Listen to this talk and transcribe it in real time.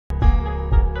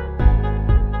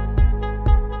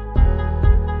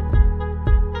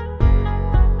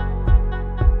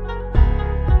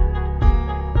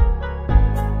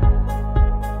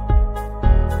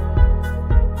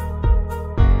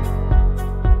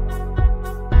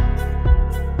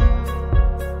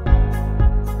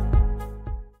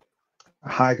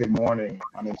Hi, good morning.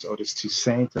 My name is Otis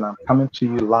Toussaint, and I'm coming to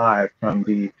you live from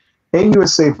the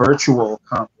AUSA Virtual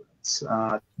Conference.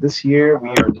 This year, we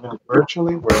are doing it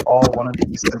virtually. We're all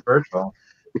 100% virtual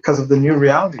because of the new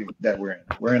reality that we're in.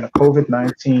 We're in a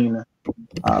COVID-19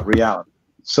 reality.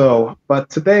 But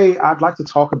today, I'd like to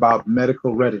talk about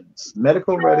medical readiness.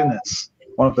 Medical readiness,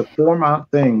 one of the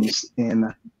paramount things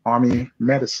in Army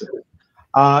medicine.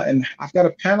 And I've got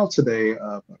a panel today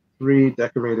of 3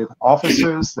 decorated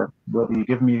officers that will be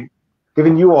giving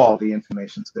you all the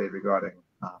information today regarding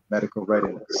medical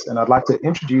readiness. And I'd like to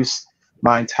introduce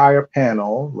my entire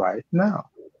panel right now.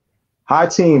 Hi,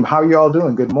 team. How are you all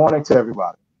doing? Good morning to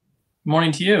everybody. Good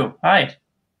morning to you. Hi.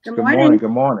 Good morning. Good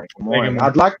morning. Good morning.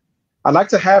 I'd like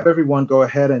to have everyone go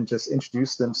ahead and just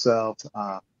introduce themselves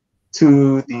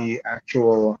to the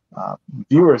actual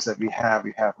viewers that we have.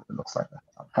 We have, it looks like,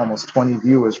 almost 20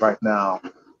 viewers right now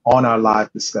on our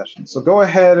live discussion. So go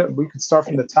ahead. We can start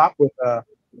from the top with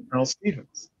Colonel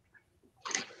Stevens.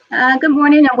 Good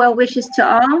morning and well wishes to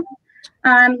all.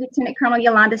 I'm Lieutenant Colonel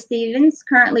Yolanda Stevens,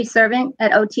 currently serving at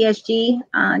OTSG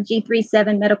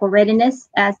G37 Medical Readiness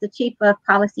as the Chief of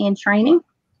Policy and Training.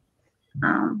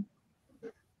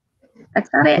 That's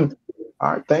about it.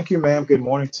 All right, thank you, ma'am. Good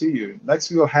morning to you.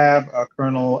 Next, we will have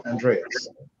Colonel Andreas.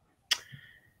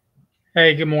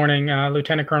 Hey, good morning,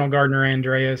 Lieutenant Colonel Gardner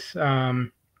Andreas.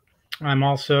 I'm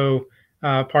also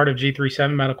part of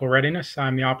G37 Medical Readiness.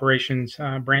 I'm the Operations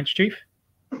Branch Chief.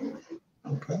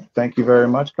 Okay, thank you very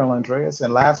much, Colonel Andreas.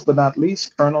 And last but not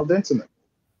least, Colonel DINTAMAN.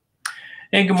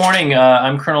 Hey, good morning.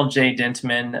 I'm Colonel Jay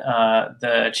DINTAMAN,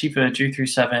 the Chief of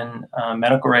G37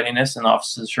 Medical Readiness and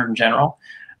Office of the Surgeon General.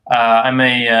 I'm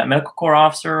a medical corps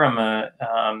officer. I'm a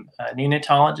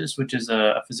neonatologist, which is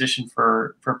a physician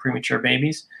for premature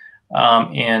babies,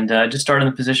 and just started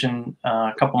in the position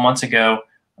a couple months ago.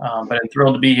 But I'm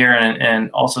thrilled to be here and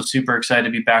also super excited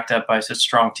to be backed up by such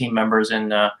strong team members in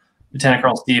Lieutenant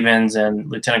Colonel Stevens and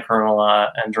Lieutenant Colonel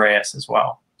Andreas as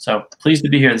well. So pleased to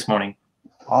be here this morning.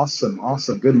 Awesome,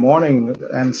 awesome. Good morning.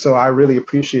 And so I really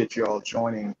appreciate you all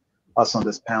joining us on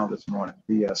this panel this morning.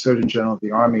 The Surgeon General of the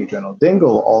Army, General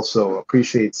Dingle, also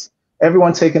appreciates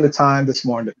everyone taking the time this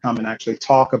morning to come and actually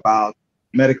talk about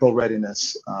medical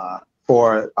readiness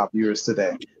for our viewers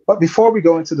today. But before we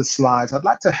go into the slides, I'd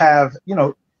like to have,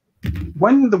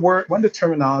 when the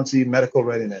terminology medical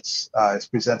readiness is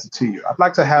presented to you, I'd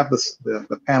like to have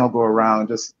the panel go around and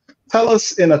just tell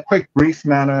us in a quick, brief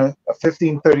manner, a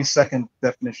 15, 30-second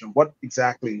definition, what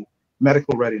exactly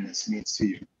medical readiness means to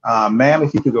you. Ma'am,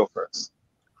 if you could go first.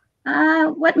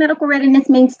 What medical readiness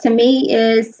means to me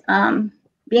is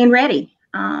being ready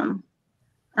to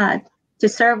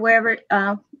serve wherever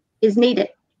is needed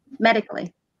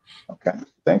medically. Okay,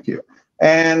 thank you.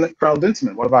 And Colonel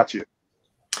DINTAMAN, what about you?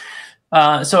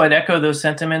 So I'd echo those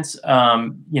sentiments.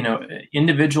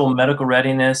 Individual medical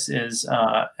readiness is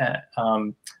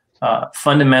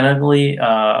fundamentally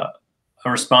a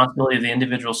responsibility of the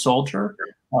individual soldier,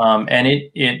 and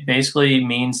it basically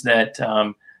means that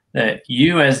that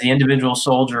you, as the individual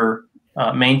soldier,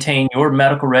 maintain your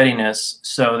medical readiness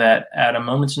so that at a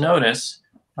moment's notice,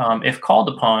 if called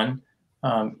upon,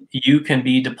 you can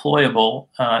be deployable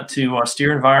to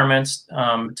austere environments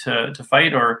to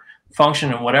fight or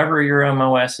function in whatever your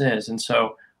MOS is. And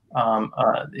so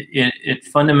it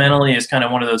fundamentally is kind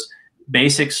of one of those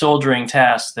basic soldiering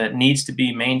tasks that needs to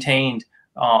be maintained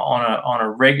on a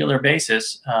regular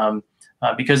basis.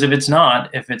 Because if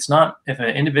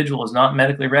an individual is not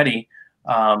medically ready,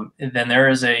 then there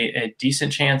is a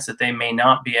decent chance that they may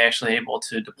not be actually able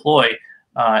to deploy.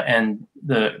 And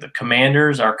the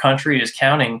commanders, our country, is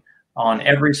counting on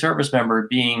every service member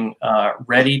being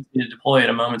ready to deploy at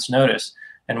a moment's notice.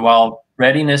 And while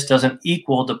readiness doesn't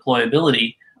equal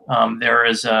deployability, there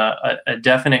is a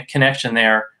definite connection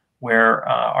there where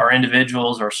our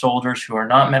individuals or soldiers who are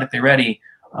not medically ready,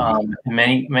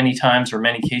 many times or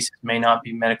many cases may not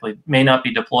be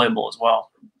deployable as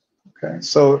well. Okay,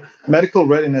 so medical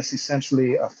readiness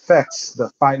essentially affects the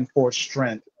fighting force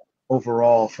strength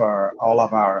overall for all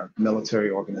of our military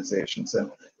organizations. And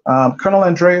Colonel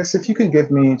Andreas, if you can give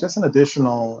me just an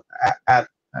additional, an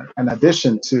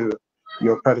addition to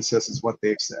your predecessors, what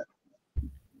they've said.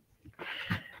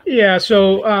 Yeah,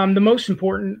 so the most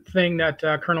important thing that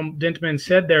Colonel DINTAMAN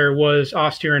said there was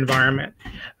austere environment.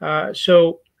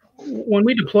 So when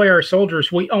we deploy our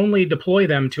soldiers, we only deploy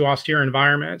them to austere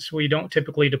environments. We don't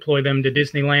typically deploy them to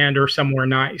Disneyland or somewhere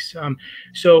nice.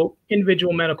 So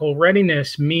individual medical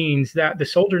readiness means that the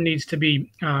soldier needs to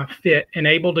be fit and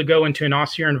able to go into an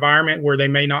austere environment where they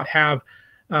may not have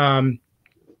a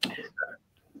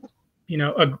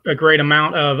great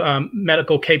amount of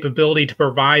medical capability to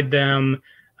provide them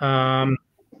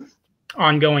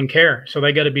ongoing care. So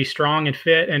they got to be strong and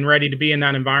fit and ready to be in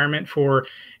that environment for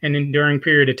an enduring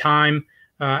period of time,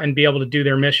 and be able to do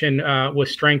their mission with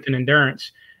strength and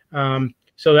endurance.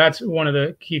 So that's one of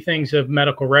the key things of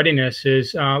medical readiness,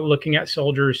 is looking at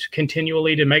soldiers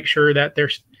continually to make sure that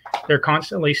they're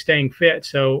constantly staying fit.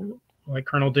 So like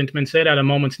Colonel DINTAMAN said, at a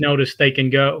moment's notice, they can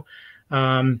go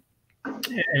and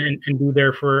be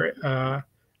there for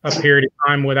a period of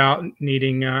time without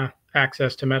needing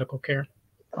access to medical care.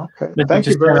 Okay, thank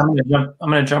you very much. I'm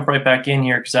going to jump right back in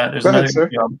here, because there's another issue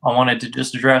I wanted to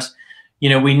just address. You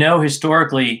know, we know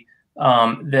historically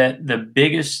that the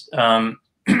biggest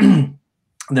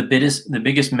the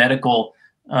biggest medical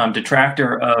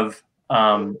detractor of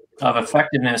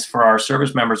effectiveness for our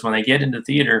service members when they get into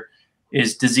theater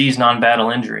is disease non-battle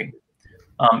injury.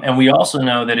 And we also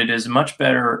know that it is much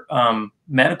better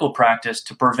medical practice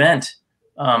to prevent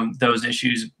those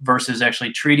issues versus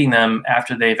actually treating them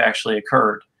after they've actually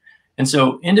occurred. And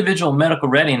so individual medical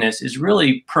readiness is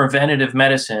really preventative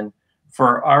medicine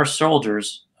for our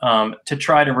soldiers to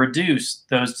try to reduce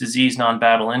those disease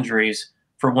non-battle injuries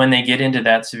for when they get into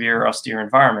that severe austere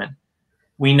environment.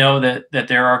 We know that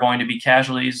there are going to be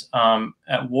casualties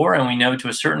at war, and we know to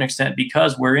a certain extent,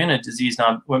 because we're in a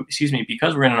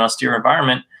because we're in an austere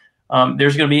environment,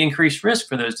 there's going to be increased risk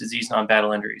for those disease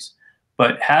non-battle injuries.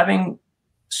 But having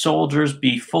soldiers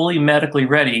be fully medically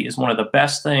ready is one of the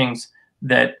best things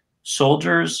that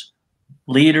soldiers,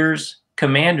 leaders,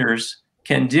 commanders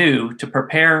can do to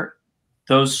prepare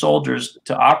those soldiers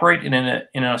to operate in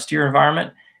an austere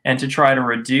environment and to try to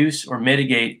reduce or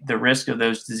mitigate the risk of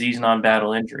those disease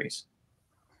non-battle injuries.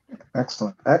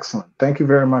 Excellent, excellent. Thank you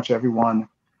very much, everyone,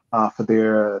 for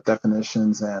their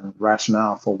definitions and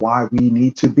rationale for why we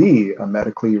need to be a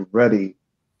medically ready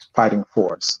fighting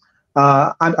force.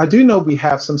 I do know we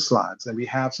have some slides and we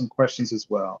have some questions as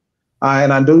well.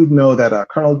 And I do know that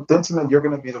Colonel DINTAMAN, you're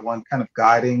going to be the one kind of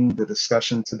guiding the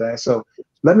discussion today. So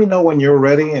let me know when you're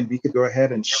ready, and we could go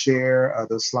ahead and share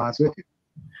those slides with you.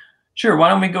 Sure. Why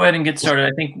don't we go ahead and get started?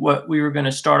 I think what we were going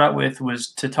to start out with was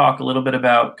to talk a little bit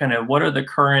about kind of what are the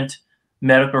current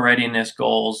medical readiness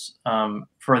goals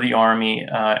for the Army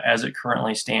as it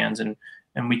currently stands. And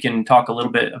we can talk a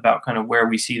little bit about kind of where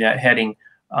we see that heading.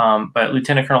 But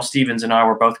Lieutenant Colonel Stevens and I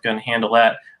were both going to handle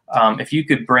that. If you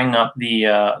could bring up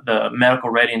the medical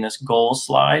readiness goals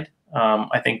slide,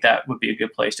 I think that would be a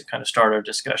good place to kind of start our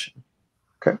discussion.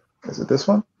 Okay. Is it this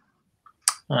one?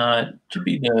 It should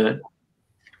be the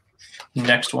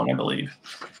next one, I believe.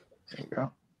 There we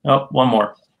go. Oh, one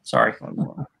more. Sorry. One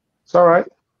more. It's all right.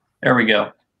 There we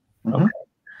go. Okay.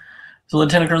 So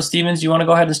Lieutenant Colonel Stevens, do you want to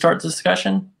go ahead and start the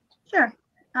discussion? Sure.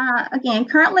 Again,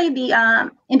 currently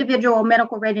the individual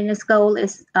medical readiness goal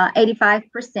is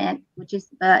 85%, which is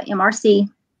the MRC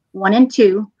 1 and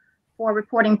 2 for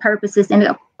reporting purposes in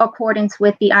accordance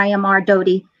with the IMR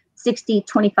DOTI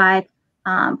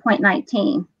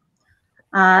 6025.19.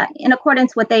 In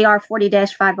accordance with AR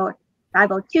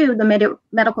 40-502, the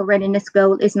medical readiness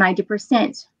goal is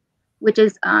 90%, which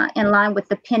is in line with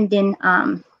the pending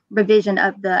revision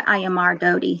of the IMR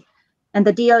DOTI. And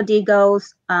the DoD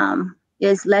goals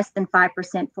is less than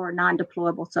 5% for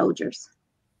non-deployable soldiers.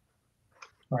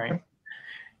 Right.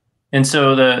 And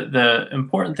so the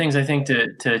important things I think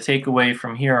to take away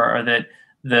from here are that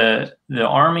the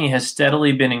Army has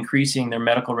steadily been increasing their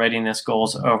medical readiness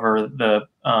goals over the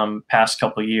past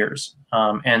couple of years.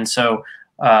 And so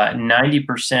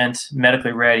 90%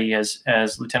 medically ready, as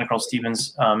Lieutenant Colonel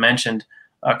Stevens mentioned,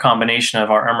 a combination of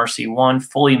our MRC 1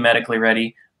 fully medically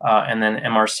ready and then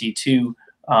MRC 2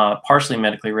 partially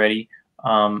medically ready.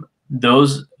 That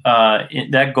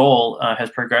goal has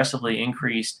progressively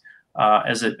increased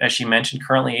as she mentioned,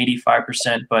 currently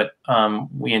 85%, but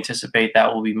we anticipate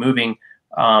that will be moving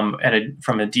from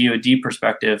a DoD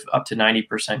perspective up to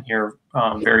 90% here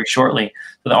very shortly.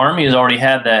 So the Army has already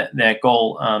had that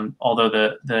goal, although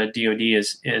the DoD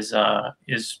is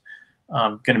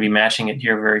going to be matching it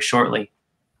here very shortly.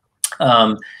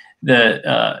 When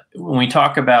we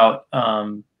talk about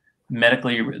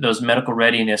those medical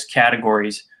readiness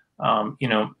categories,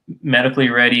 medically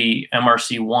ready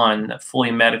MRC 1,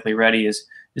 fully medically ready is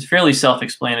fairly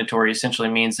self-explanatory. Essentially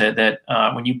means that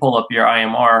when you pull up your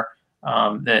IMR,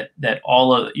 that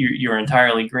all of you're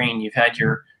entirely green. You've had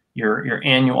all your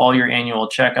annual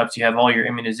checkups. You have all your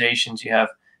immunizations. You have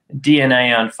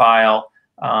DNA on file.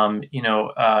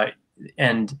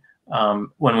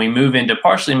 When we move into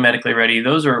partially medically ready,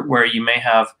 those are where you may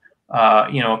have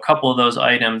a couple of those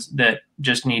items that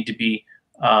just need to be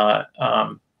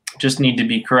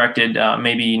corrected.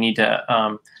 Maybe you need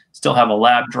to still have a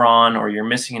lab drawn, or you're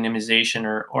missing an immunization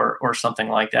or something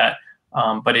like that.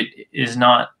 but it is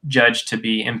not judged to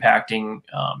be impacting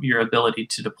your ability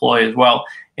to deploy as well.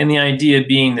 And the idea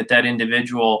being that that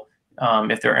individual,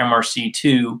 if they're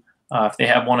MRC2, if they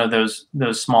have one of those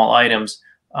small items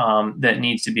that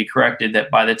needs to be corrected,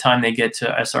 that by the time they get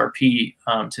to SRP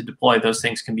to deploy, those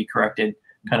things can be corrected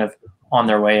kind of on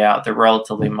their way out. They're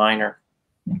relatively minor.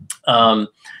 Now,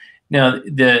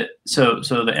 so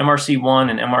the MRC1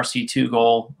 and MRC2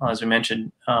 goal, as we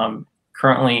mentioned,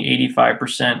 currently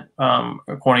 85%,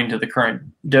 according to the current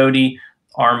DODI.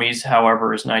 Army's,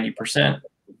 however, is 90%.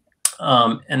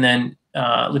 And then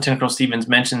Lieutenant Colonel Stevens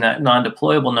mentioned that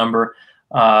non-deployable number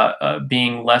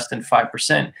being less than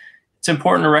 5%. It's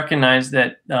important to recognize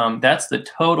that that's the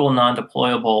total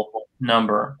non-deployable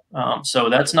number. So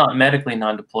that's not medically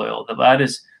non-deployable. That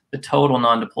is the total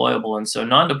non-deployable. And so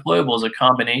non-deployable is a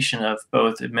combination of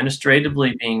both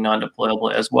administratively being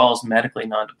non-deployable as well as medically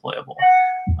non-deployable.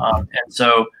 And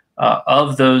so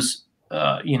of those,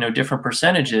 different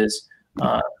percentages,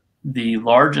 the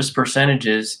largest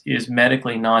percentages is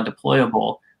medically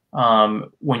non-deployable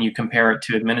when you compare it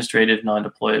to administrative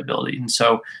non-deployability. And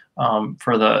so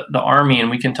for the Army, and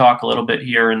we can talk a little bit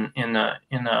here in the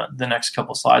next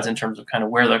couple slides in terms of kind of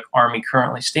where the Army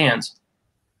currently stands.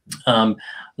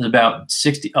 There's about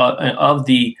 60 of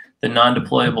the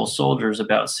non-deployable soldiers,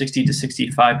 about 60 to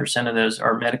 65% of those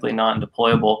are medically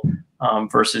non-deployable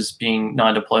versus being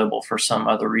non-deployable for some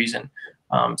other reason.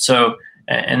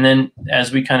 And then,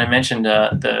 as we kind of mentioned,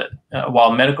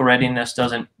 while medical readiness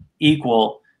doesn't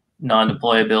equal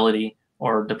non-deployability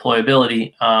or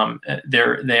deployability,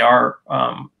 they are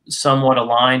somewhat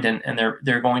aligned, and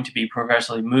they're going to be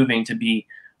progressively moving to be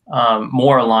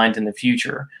more aligned in the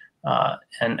future.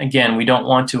 And again, we don't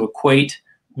want to equate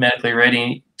medically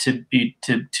ready to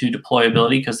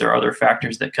deployability, because there are other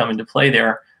factors that come into play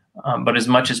there. But as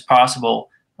much as possible,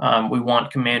 we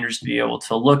want commanders to be able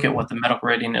to look at what the medical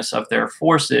readiness of their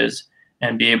force is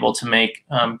and be able to make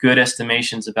good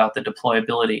estimations about the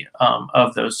deployability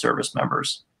of those service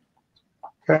members.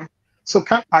 Okay, so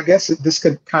I guess this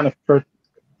can kind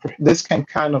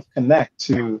of connect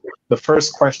to the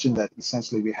first question that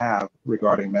essentially we have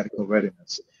regarding medical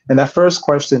readiness. And that first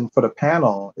question for the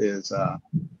panel is,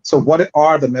 so what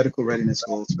are the medical readiness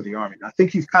goals for the Army? I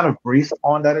think you've kind of briefed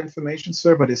on that information,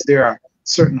 sir, but is there a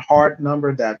certain hard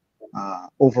number that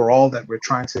overall that we're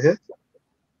trying to hit?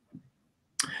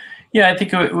 Yeah, I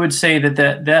think I would say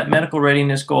that medical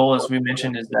readiness goal, as we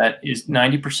mentioned, is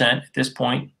 90% at this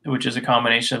point, which is a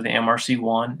combination of the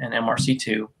MRC1 and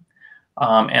MRC2.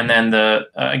 And then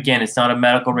again, it's not a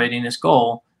medical readiness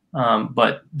goal,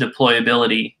 but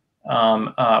deployability.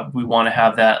 We want to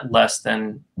have that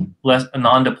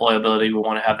non-deployability. We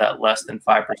want to have that less than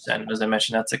 5%. As I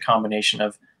mentioned, that's a combination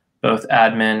of both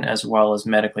admin as well as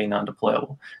medically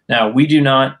non-deployable. Now, we do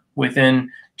not, within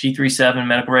G37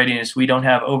 medical readiness, we don't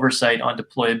have oversight on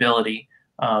deployability.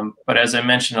 But as I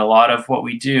mentioned, a lot of what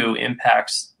we do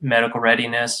impacts medical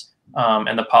readiness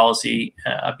and the policy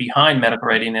behind medical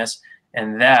readiness,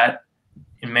 and that,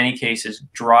 in many cases,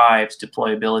 drives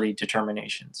deployability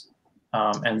determinations.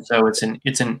 And so it's an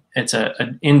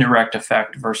indirect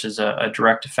effect versus a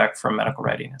direct effect from medical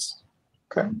readiness.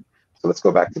 Okay, so let's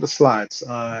go back to the slides,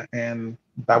 and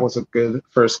that was a good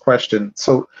first question.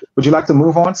 So would you like to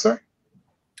move on, sir?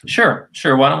 Sure.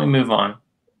 Why don't we move on?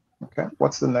 Okay,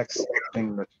 what's the next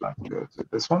thing that you'd like to go to?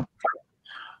 This one?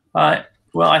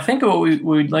 Well, I think what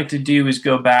we'd like to do is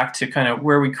go back to kind of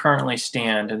where we currently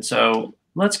stand. And so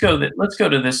let's go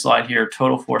to this slide here,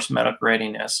 total force medical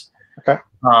readiness. Okay.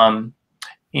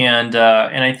 And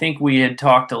I think we had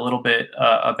talked a little bit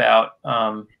about,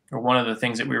 or one of the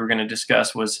things that we were going to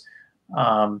discuss was,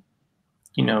 the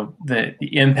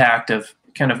impact of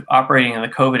kind of operating in the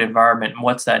COVID environment and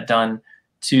what's that done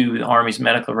to the Army's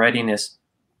medical readiness.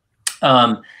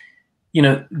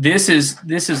 This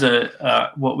is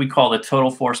a what we call the total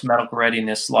force medical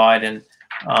readiness slide, and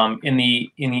in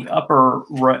the upper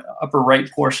right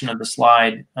portion of the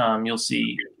slide, you'll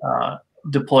see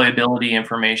deployability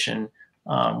information,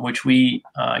 which we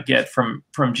get from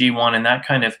G1, and that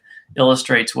kind of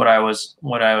illustrates what I was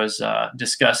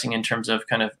discussing in terms of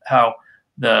kind of how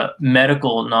the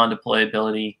medical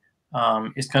non-deployability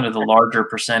is kind of the larger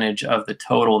percentage of the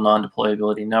total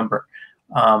non-deployability number.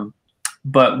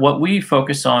 But what we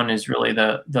focus on is really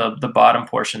the bottom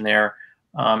portion there,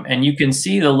 and you can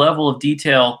see the level of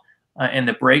detail and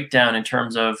the breakdown in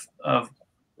terms of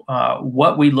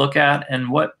what we look at and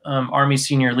what Army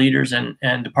senior leaders and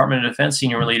Department of Defense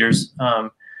senior leaders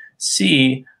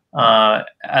see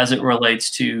as it relates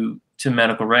to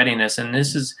medical readiness. And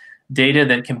this is data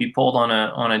that can be pulled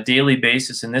on a daily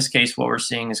basis. In this case, what we're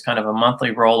seeing is kind of a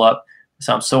monthly roll-up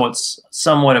So it's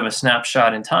somewhat of a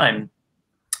snapshot in time.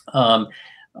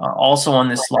 Also on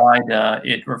this slide,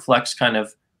 it reflects kind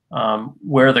of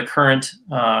where the current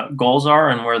goals are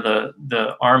and where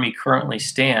the Army currently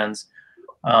stands.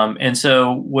 And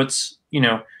so what's,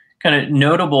 kind of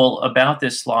notable about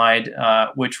this slide,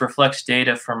 which reflects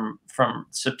data from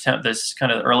September, this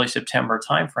kind of early September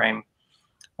timeframe,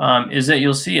 is that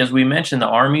you'll see, as we mentioned, the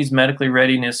Army's medically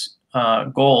readiness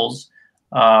goals,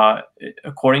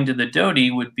 according to the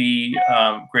DoD, would be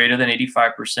greater than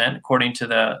 85%. According to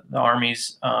the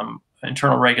Army's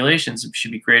internal regulations, it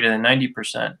should be greater than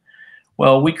 90%.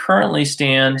 Well, we currently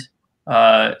stand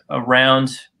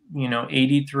around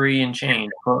 83 and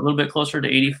change, a little bit closer to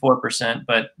 84%,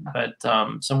 but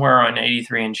somewhere around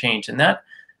 83 and change, and that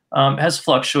has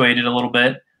fluctuated a little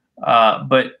bit.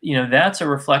 But that's a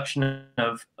reflection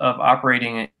of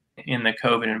operating in the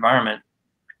COVID environment.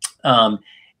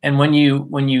 And when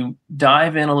you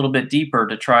dive in a little bit deeper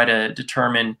to try to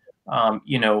determine,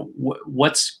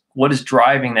 what is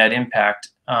driving that impact,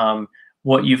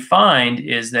 what you find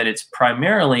is that it's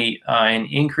primarily an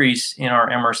increase in our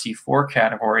MRC4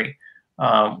 category,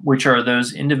 which are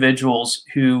those individuals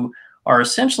who are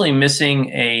essentially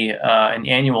missing an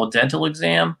annual dental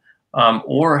exam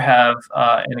or have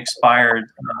an expired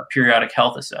periodic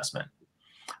health assessment.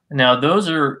 Now, those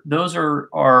are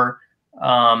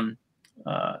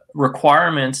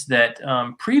requirements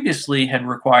that previously had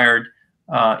required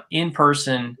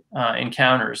in-person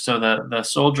encounters. So the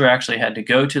soldier actually had to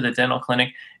go to the dental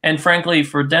clinic, and frankly,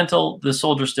 for dental, the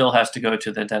soldier still has to go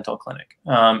to the dental clinic,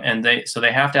 and they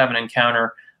have to have an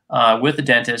encounter with the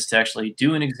dentist to actually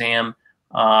do an exam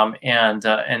and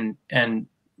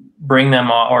bring them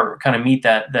or kind of meet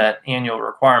that annual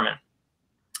requirement.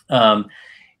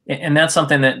 And that's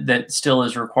something that still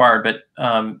is required. But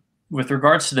with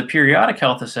regards to the periodic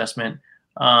health assessment,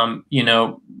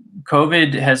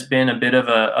 COVID has been a bit of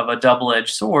a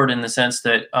double-edged sword in the sense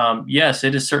that, yes,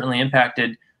 it has certainly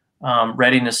impacted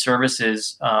readiness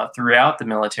services throughout the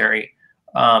military,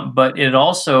 but it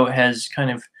also has kind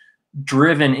of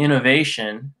driven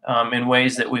innovation in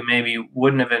ways that we maybe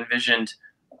wouldn't have envisioned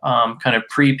kind of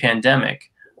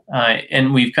pre-pandemic.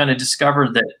 And we've kind of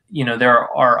discovered that, there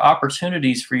are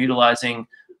opportunities for utilizing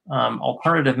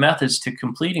alternative methods to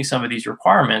completing some of these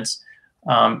requirements.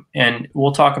 And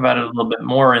we'll talk about it a little bit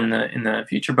more in the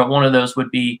future, but one of those would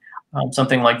be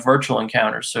something like virtual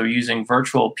encounters. So using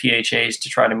virtual PHAs to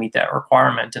try to meet that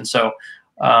requirement. And so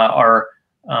our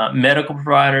medical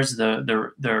providers,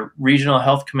 the regional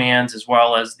health commands, as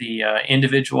well as the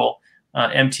individual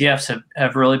MTFs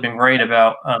have really been great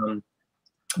about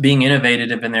being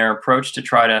innovative in their approach to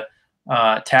try to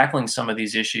tackling some of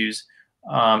these issues,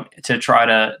 to try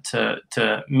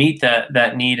to meet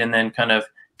that need and then kind of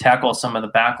tackle some of the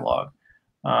backlog.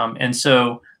 And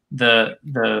so the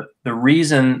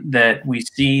reason that we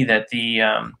see that the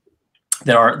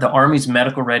Army's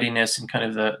medical readiness and kind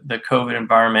of the COVID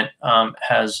environment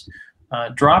has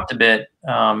dropped a bit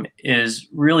is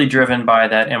really driven by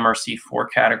that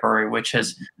MRC4 category, which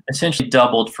has essentially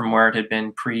doubled from where it had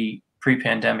been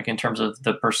pre-pandemic in terms of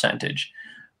the percentage.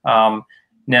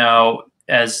 Now,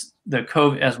 as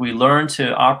we learn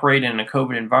to operate in a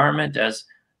COVID environment,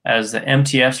 as the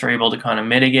MTFs are able to kind of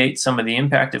mitigate some of the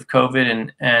impact of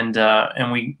COVID,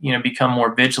 and we become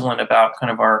more vigilant about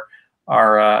kind of our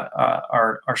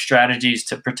strategies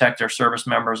to protect our service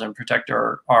members and protect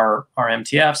our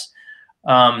MTFs.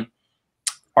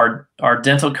 Our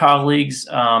dental colleagues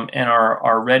and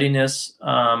our readiness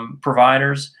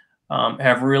providers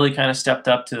have really kind of stepped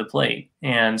up to the plate,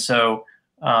 and so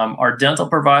our dental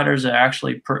providers are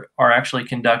actually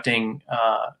conducting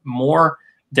more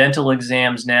dental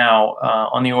exams now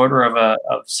on the order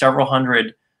of several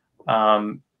hundred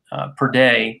per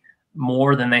day,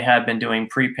 more than they had been doing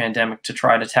pre-pandemic to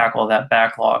try to tackle that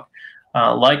backlog.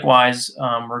 Likewise,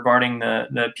 regarding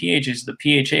the PHs, the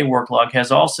PHA workload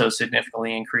has also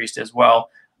significantly increased as well.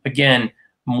 Again,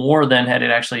 more than had it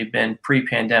actually been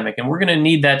pre-pandemic, and we're going to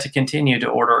need that to continue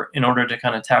in order to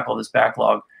kind of tackle this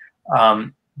backlog.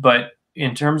 But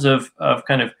in terms of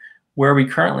kind of where we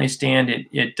currently stand,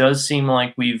 it does seem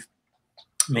like we've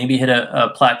maybe hit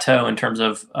a plateau in terms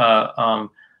of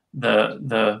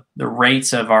the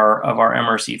rates of our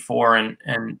MRC4,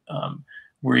 and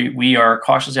we are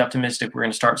cautiously optimistic we're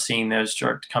going to start seeing those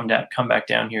start to come back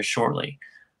down here shortly.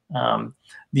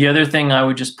 The other thing I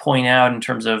would just point out in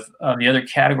terms of the other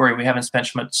category we haven't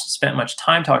spent much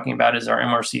time talking about is our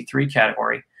MRC3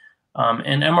 category,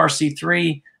 and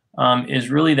MRC3 is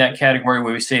really that category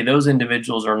where we say those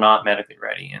individuals are not medically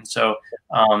ready, and so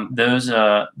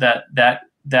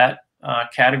that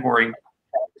category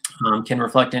can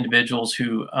reflect individuals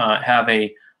who have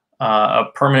a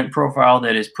permanent profile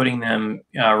that is putting them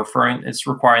it's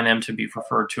requiring them to be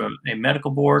referred to a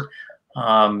medical board.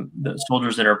 The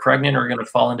soldiers that are pregnant are going to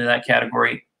fall into that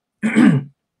category.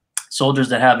 Soldiers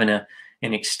that have an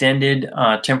extended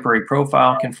temporary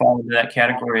profile can fall into that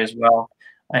category as well.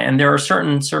 And there are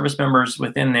certain service members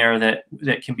within there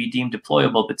that can be deemed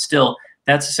deployable, but still,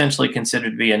 that's essentially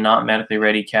considered to be a not medically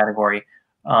ready category.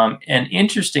 And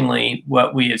interestingly,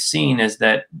 what we have seen is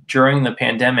that during the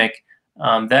pandemic,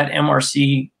 that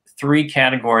MRC3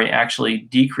 category actually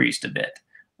decreased a bit.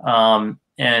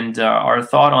 And our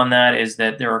thought on that is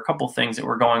that there are a couple things that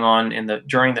were going on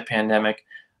during the pandemic.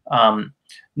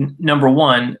 Number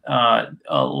one,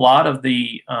 a lot of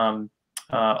the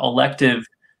elective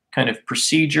kind of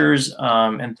procedures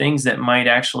and things that might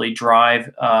actually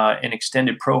drive an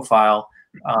extended profile,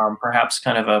 perhaps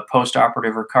kind of a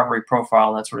post-operative recovery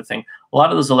profile, that sort of thing. A lot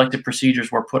of those elective procedures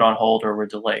were put on hold or were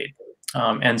delayed.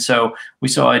 And so we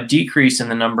saw a decrease in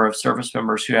the number of service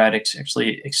members who had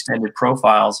actually extended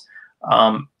profiles.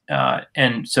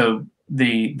 And so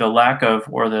the lack of,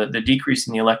 or the decrease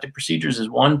in the elective procedures is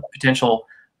one potential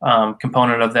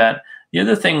component of that. The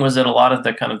other thing was that a lot of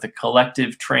the kind of the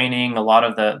collective training, a lot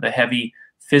of the heavy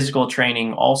physical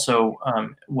training also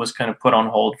was kind of put on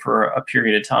hold for a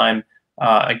period of time.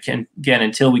 Again,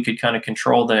 until we could kind of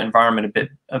control the environment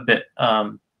a bit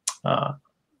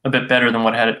better than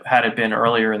what had it been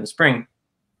earlier in the spring.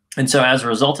 And so as a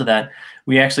result of that,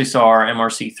 we actually saw our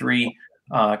MRC3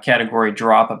 category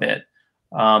drop a bit.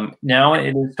 Now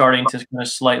it is starting to kind of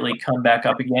slightly come back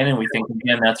up again, and we think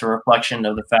again that's a reflection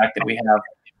of the fact that we have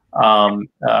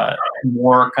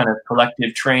more kind of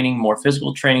collective training, more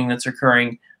physical training that's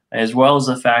occurring, as well as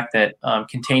the fact that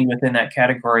contained within that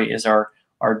category is our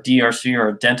DRC,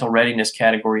 or dental readiness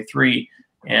category 3,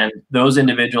 and those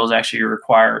individuals actually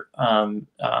require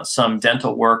some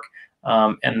dental work.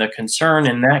 And the concern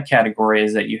in that category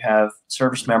is that you have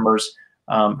service members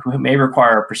who may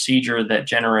require a procedure that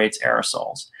generates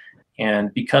aerosols.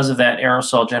 And because of that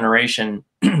aerosol generation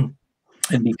and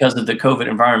because of the COVID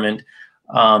environment,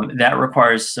 that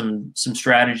requires some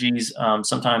strategies,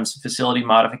 sometimes facility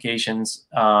modifications,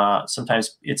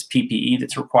 sometimes it's PPE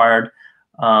that's required,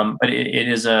 but it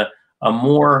is a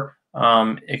more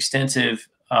extensive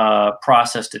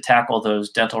process to tackle those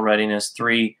dental readiness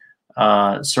 3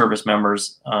 service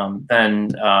members than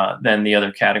the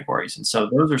other categories. And so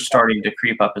those are starting to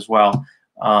creep up as well.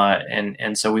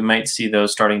 And so we might see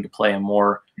those starting to play a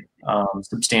more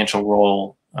substantial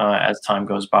role as time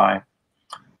goes by.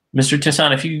 Mr.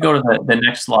 Tissan, if you could go to the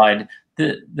next slide.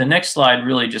 The next slide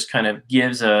really just kind of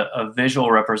gives a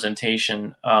visual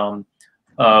representation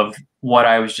of what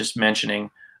I was just mentioning.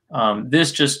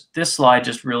 This slide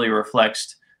just really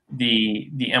reflects the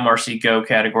MRC Go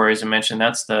category. As I mentioned,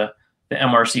 that's the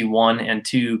MRC 1 and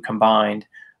 2 combined.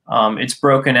 It's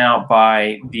broken out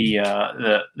by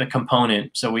the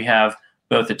component. So we have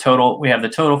both the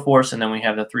total force, and then we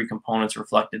have the 3 components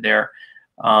reflected there.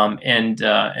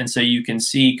 And so you can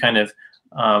see kind of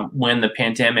when the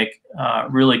pandemic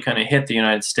really kind of hit the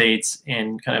United States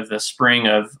in kind of the spring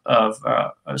of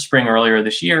spring earlier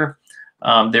this year.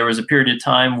 There was a period of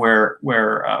time where we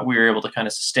were able to kind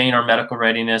of sustain our medical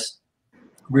readiness,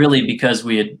 really because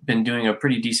we had been doing a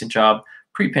pretty decent job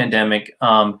pre-pandemic.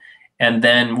 And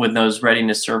then when those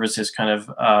readiness services kind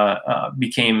of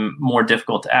became more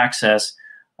difficult to access,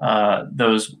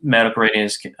 those medical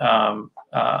readiness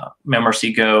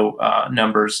MRC Go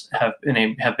numbers have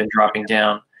been dropping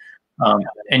down.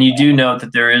 And you do note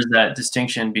that there is that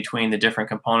distinction between the different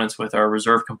components with our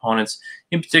reserve components,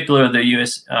 in particular the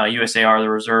USAR, the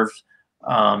reserve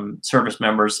service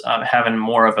members, having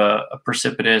more of a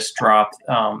precipitous drop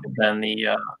than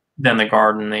the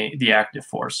Guard and the active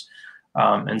force.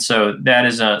 And so that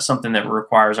is something that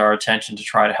requires our attention to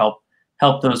try to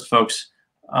help those folks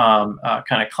kind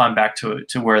of climb back to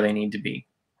where they need to be.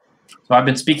 So I've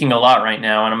been speaking a lot right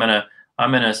now, and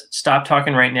I'm gonna stop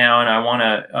talking right now, and I want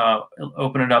to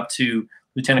open it up to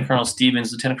Lieutenant Colonel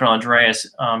Stevens, Lieutenant Colonel Andreas.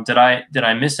 Did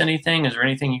I miss anything? Is there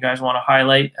anything you guys want to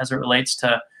highlight as it relates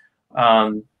to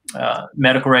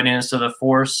medical readiness of the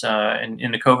force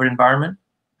in the COVID environment?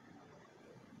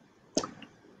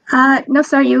 No,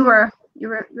 sir. You were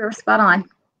spot on.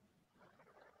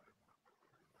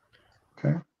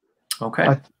 Okay.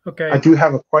 Okay. Okay. I do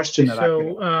have a question.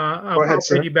 So I'll go ahead,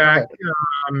 sir. piggyback.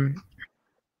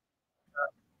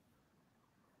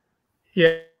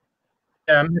 Yeah,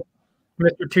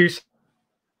 Mr.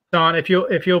 Tucson, if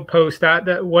you'll post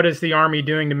that what is the Army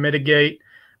doing to mitigate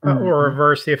or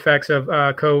reverse the effects of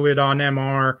COVID on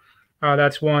MR?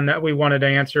 That's one that we wanted to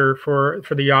answer for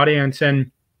the audience.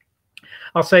 And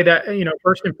I'll say that,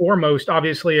 first and foremost,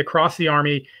 obviously across the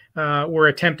Army, we're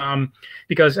attempting,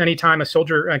 because anytime a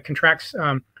soldier contracts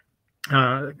the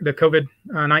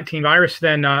COVID-19 virus,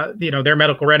 then, their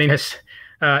medical readiness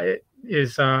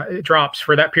it drops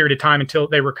for that period of time until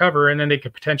they recover, and then they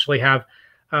could potentially have,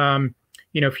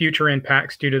 future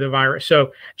impacts due to the virus.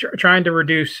 So trying to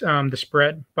reduce the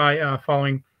spread by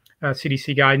following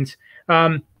CDC guidance.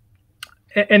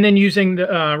 And then using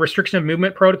the restriction of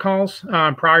movement protocols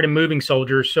prior to moving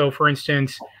soldiers. So, for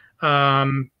instance,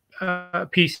 PCSing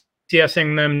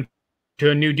them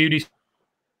to a new duty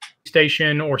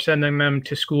station or sending them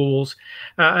to schools.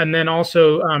 And then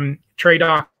also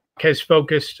TRADOC has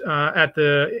focused at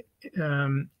the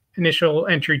initial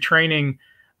entry training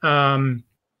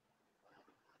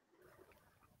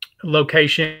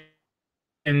locations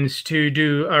to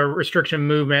do a restriction of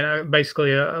movement,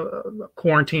 basically a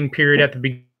quarantine period at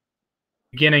the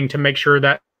beginning, to make sure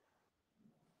that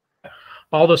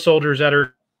all the soldiers that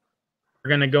are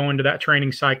going to go into that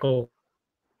training cycle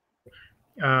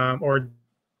or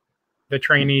the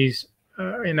trainees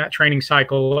in that training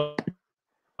cycle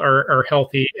are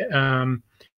healthy and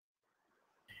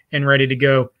ready to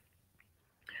go.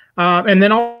 And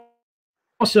then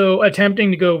also attempting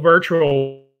to go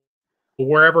virtual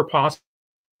wherever possible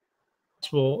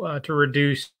to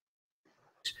reduce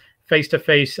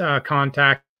face-to-face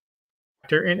contact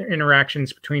or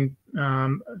interactions between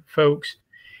folks.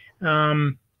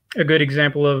 A good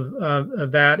example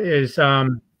of that is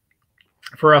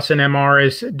for us in MR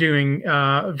is doing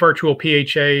virtual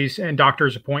PHAs and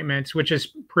doctor's appointments, which has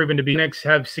proven to be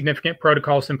have significant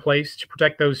protocols in place to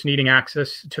protect those needing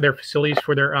access to their facilities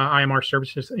for their IMR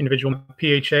services. Individual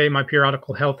PHA, my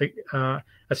periodical health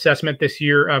assessment this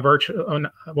year,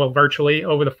 virtually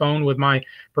over the phone with my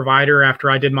provider after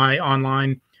I did my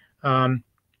online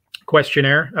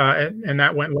questionnaire, and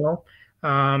that went well.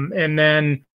 And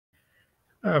then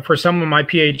for some of my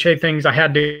PHA things, I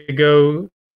had to go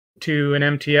to an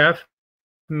MTF,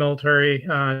 military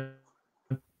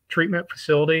treatment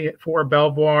facility for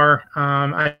Belvoir.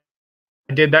 I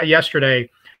did that yesterday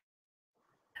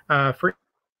for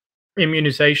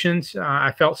immunizations.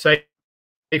 I felt safe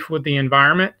with the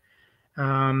environment.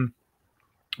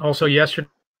 Also yesterday,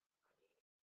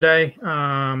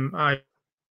 I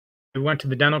went to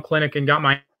the dental clinic and got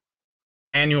my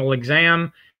annual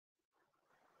exam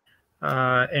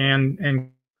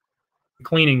and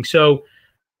cleaning. So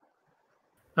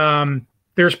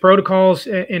there's protocols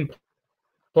in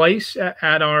place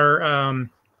at our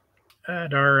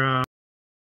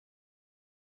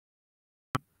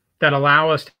that allow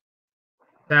us to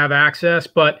have access,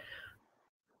 but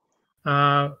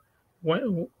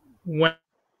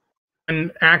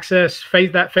when access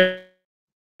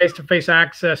face-to-face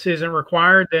access isn't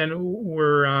required, then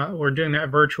we're doing that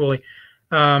virtually.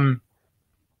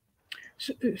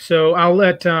 So I'll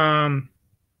let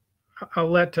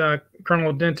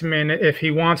Colonel DINTAMAN, if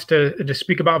he wants to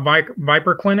speak about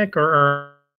Viper Clinic,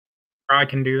 or I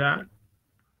can do that.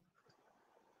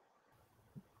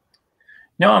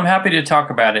 No, I'm happy to talk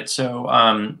about it. So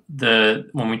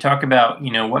when we talk about,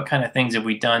 what kind of things have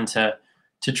we done to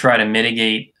try to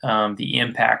mitigate the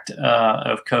impact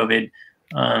of COVID.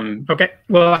 Okay,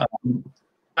 well,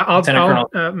 I'll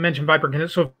mention Viper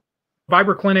Clinic. So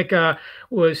Viper Clinic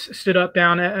was stood up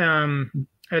down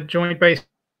at Joint Base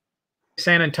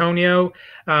San Antonio.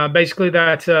 Basically,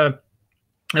 that's a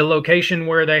location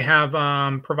where they have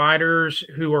providers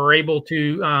who are able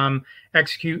to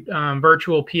execute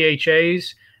virtual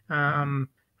PHAs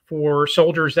for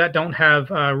soldiers that don't have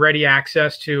ready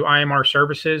access to IMR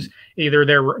services. Either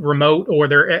they're remote or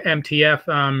they're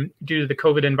MTF due to the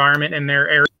COVID environment in their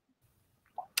area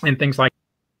and things like that.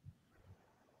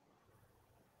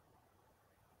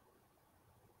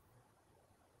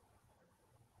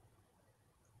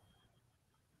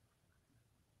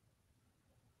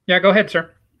 Yeah, go ahead,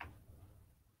 sir.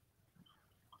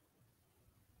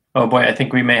 Oh boy, I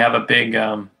think we may have a big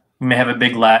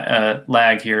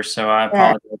lag here, so I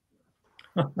apologize.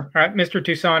 All right, Mr.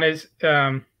 Toussaint,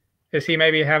 is he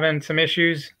maybe having some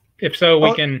issues? If so,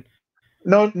 we can.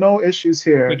 No issues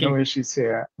here. No issues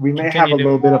here. We may have a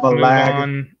little bit of a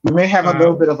lag. We may have a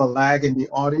little bit of a lag in the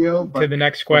audio, but to the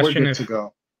next question, we're good to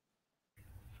go.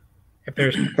 If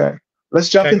there's okay, let's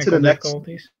jump into the next.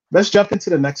 Let's jump into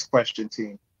the next question,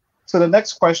 team. So the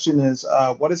next question is,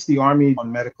 what is the Army on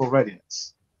medical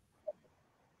readiness?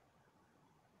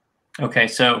 Okay,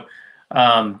 so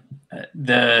I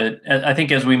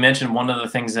think, as we mentioned, one of the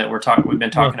things that we've been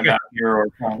talking about here, or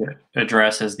trying to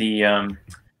address, is the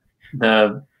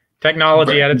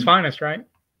technology at its finest, right?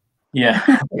 Yeah.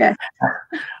 Yeah.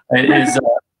 It is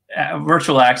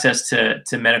virtual access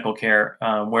to medical care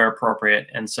where appropriate.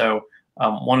 And so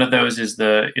one of those is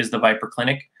the Viper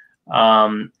Clinic.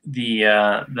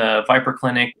 The Viper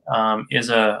Clinic is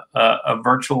a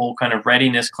virtual kind of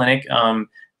readiness clinic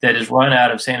that is run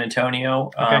out of San Antonio,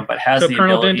 Okay. but has so the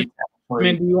Colonel ability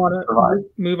Dintaman, do you want to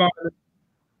move on?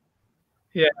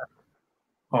 Yeah.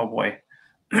 Oh boy.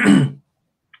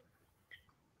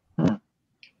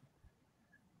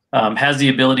 Has the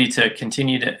ability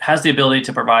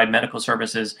to provide medical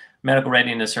services, medical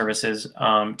readiness services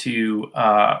to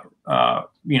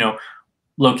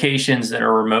locations that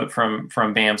are remote from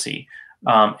BAMC,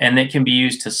 and it can be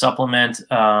used to supplement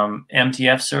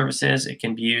MTF services. It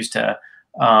can be used to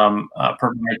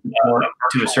provide support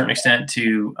to a certain extent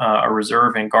to a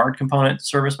reserve and guard component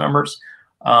service members,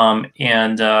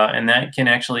 and that can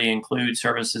actually include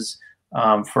services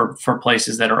for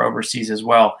places that are overseas as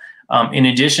well. In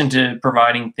addition to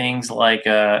providing things like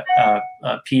a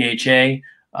PHA,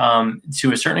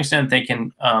 to a certain extent, they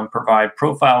can provide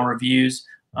profile reviews.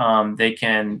 They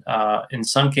can, in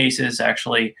some cases,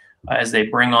 actually, as they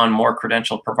bring on more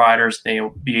credentialed providers, they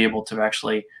will be able to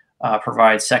actually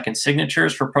provide second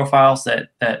signatures for profiles that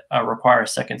require a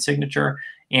second signature,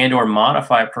 and or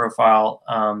modify a profile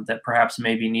that perhaps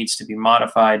maybe needs to be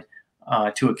modified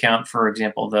to account, for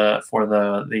example,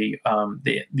 the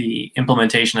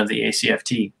implementation of the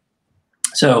ACFT.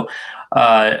 So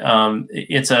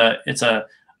it's a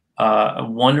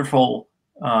wonderful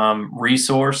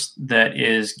resource that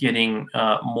is getting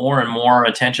more and more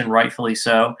attention, rightfully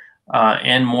so,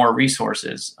 and more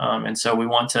resources. And so we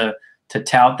want to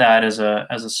tout that as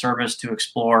a service to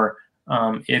explore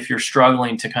if you're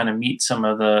struggling to kind of meet some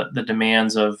of the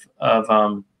demands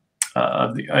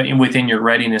within your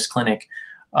readiness clinic.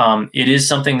 It is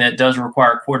something that does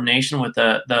require coordination with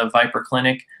the Viper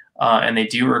Clinic, and they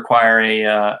do require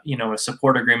a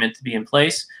support agreement to be in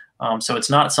place. So it's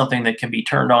not something that can be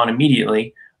turned on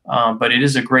immediately, but it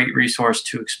is a great resource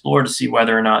to explore to see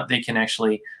whether or not they can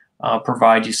actually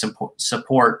provide you some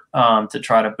support to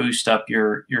try to boost up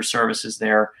your services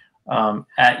there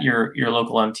at your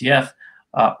local MTF,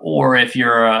 or if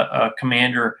you're a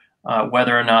commander,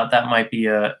 whether or not that might be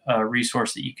a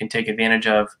resource that you can take advantage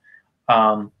of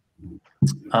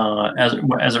as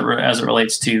it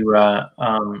relates to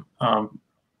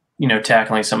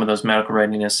tackling some of those medical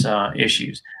readiness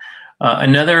issues.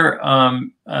 Another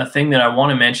thing that I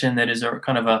want to mention that is a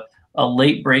kind of a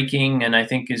late breaking, and I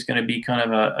think is going to be kind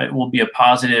of it will be a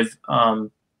positive,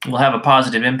 will have a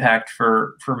positive impact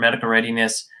for medical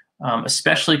readiness,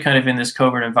 especially kind of in this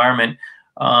COVID environment,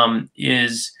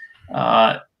 is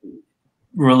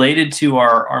related to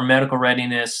our medical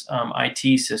readiness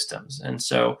IT systems. And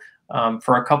so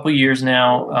for a couple years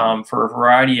now, for a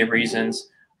variety of reasons,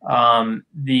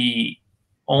 the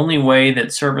only way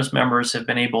that service members have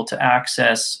been able to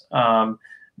access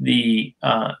the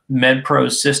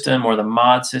MedPro system or the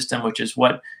MOD system, which is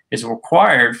what is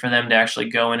required for them to actually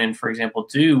go in and, for example,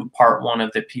 do part 1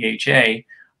 of the PHA,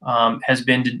 has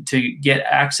been to get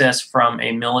access from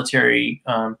a military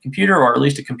computer, or at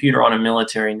least a computer on a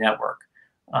military network.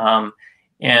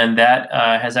 And that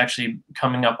has actually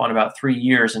coming up on about 3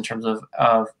 years in terms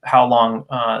of how long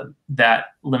that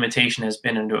limitation has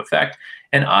been into effect.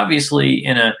 And obviously,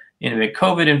 in a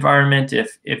COVID environment,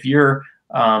 if you're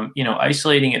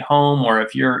isolating at home, or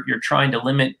if you're trying to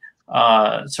limit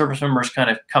service members kind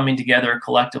of coming together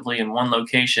collectively in one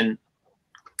location,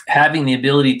 having the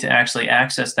ability to actually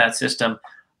access that system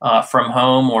from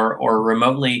home or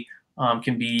remotely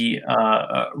can be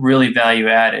really value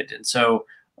added. And so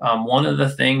one of the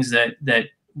things that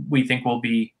we think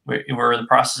we're in the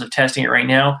process of testing it right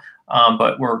now,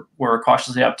 but we're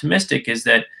cautiously optimistic, is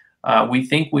that we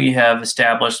think we have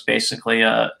established basically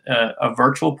a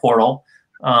virtual portal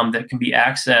that can be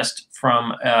accessed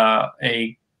from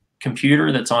a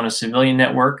computer that's on a civilian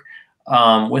network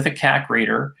with a CAC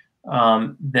reader,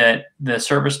 that the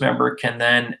service member can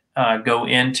then go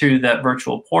into that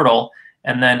virtual portal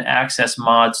and then access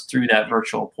mods through that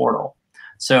virtual portal.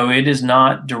 So it is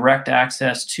not direct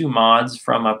access to mods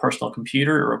from a personal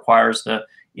computer. It requires the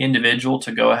individual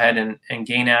to go ahead and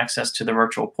gain access to the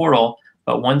virtual portal.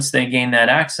 But once they gain that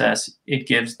access, it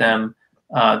gives them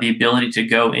the ability to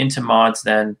go into mods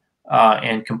then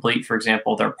and complete, for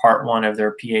example, their part 1 of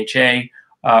their PHA,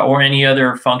 or any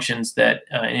other functions that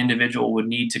an individual would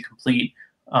need to complete,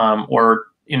 or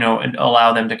and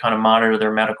allow them to kind of monitor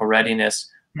their medical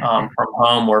readiness from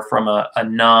home or from a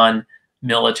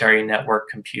non-military network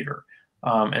computer.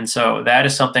 And so that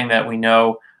is something that we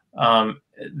know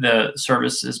the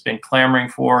service has been clamoring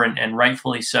for, and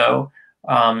rightfully so.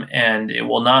 and it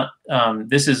will not.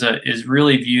 This is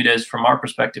really viewed as, from our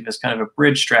perspective, as kind of a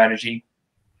bridge strategy,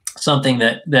 something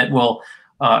that will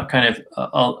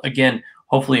again,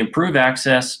 hopefully improve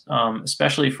access,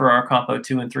 especially for our Compo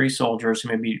 2 and 3 soldiers who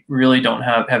maybe really don't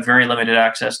have very limited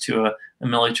access to a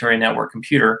military network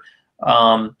computer.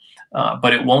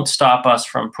 But it won't stop us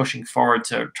from pushing forward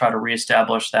to try to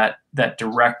reestablish that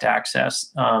direct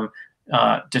access,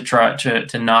 to try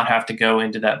to not have to go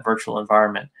into that virtual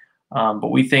environment.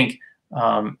 But we think,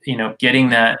 getting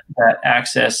that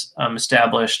access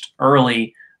established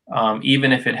early,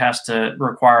 even if it has to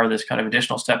require this kind of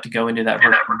additional step to go into that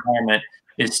virtual environment,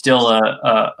 is still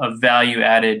a value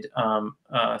added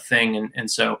thing.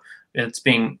 And so it's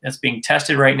being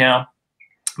tested right now,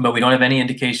 but we don't have any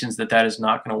indications that is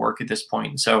not going to work at this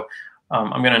point. So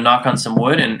I'm going to knock on some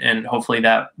wood, and hopefully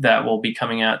that will be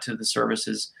coming out to the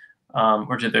services,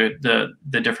 or to the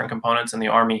different components in the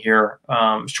Army here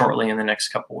shortly in the next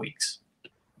couple weeks.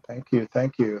 Thank you.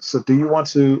 Thank you. So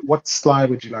what slide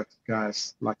would you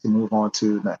guys like to move on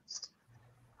to next?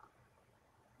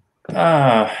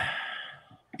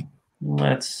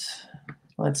 Let's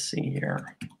see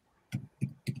here.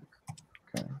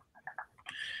 Okay.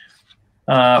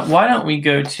 Why don't we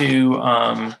go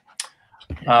to,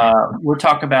 we'll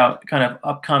talk about kind of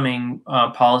upcoming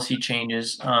policy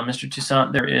changes. Mr.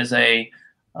 Toussaint, there is a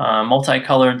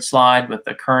multicolored slide with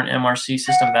the current MRC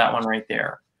system, that one right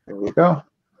there. There we go.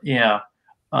 Yeah.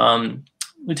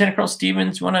 Lieutenant Colonel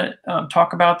Stevens, you want to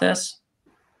talk about this?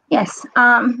 Yes.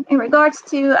 In regards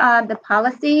to the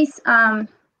policies coming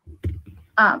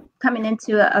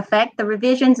into effect, the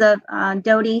revisions of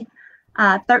DOTI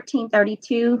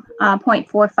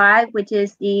 1332.45, which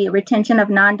is the retention of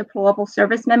non-deployable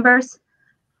service members,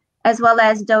 as well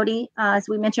as DOTI, as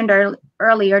we mentioned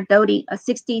earlier, DOTI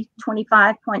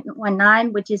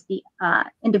 6025.19, which is the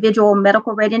individual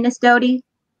medical readiness DOTI,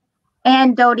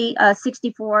 and DOTI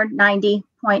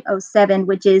 6490.07,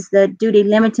 which is the duty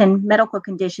limiting medical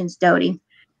conditions DOTI,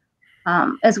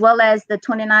 as well as the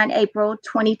 29 April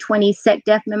 2020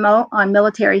 SecDef memo on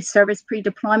military service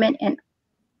pre-deployment. And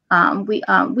we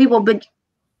will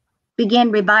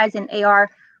begin revising AR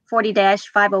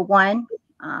 40-501,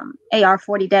 AR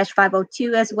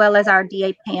 40-502, as well as our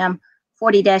DAPAM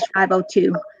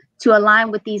 40-502 to align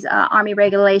with these Army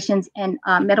regulations and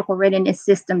medical readiness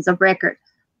systems of record.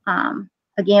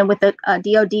 Again, with the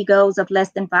DoD goals of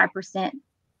less than 5%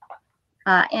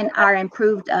 and our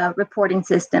improved reporting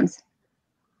systems.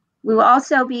 We will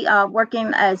also be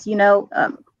working, as you know,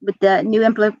 with the new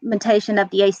implementation of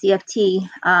the ACFT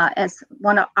as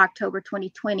 1 October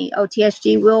 2020.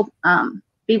 OTSG will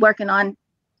be working on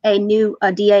a new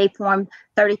DA Form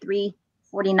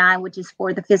 3349, which is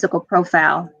for the physical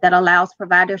profile that allows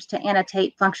providers to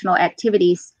annotate functional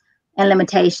activities and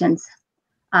limitations.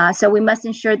 So we must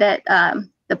ensure that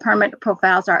the permanent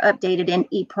profiles are updated in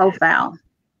eProfile.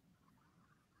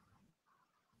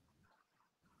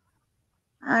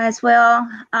 As well,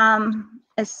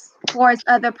 as far as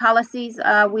other policies,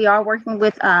 we are working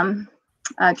with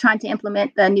trying to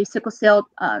implement the new sickle cell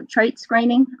trait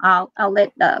screening. I'll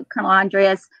let Colonel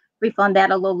ANDREAS brief on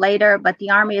that a little later, but the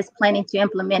Army is planning to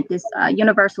implement this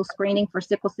universal screening for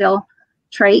sickle cell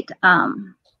trait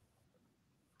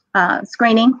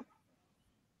screening.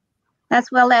 As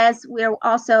well as we're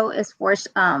also, as far as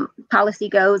policy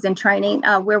goes and training,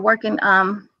 we're working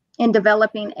in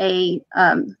developing a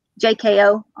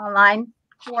JKO online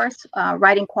course,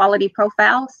 writing quality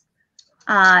profiles.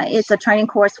 It's a training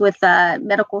course with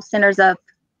Medical Center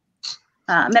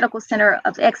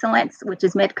of Excellence, which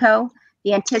is MEDCO.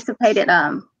 The anticipated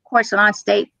course launch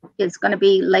date is going to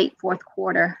be late fourth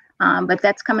quarter, but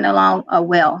that's coming along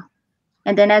well.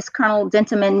 And then, as Colonel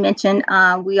DINTAMAN mentioned,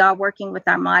 we are working with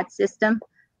our mod system,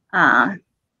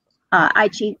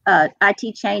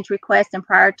 IT change request and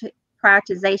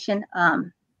prioritization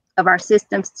of our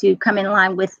systems to come in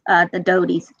line with the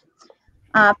DOTIs.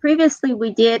 Previously,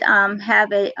 we did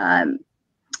have a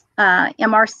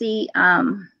MRC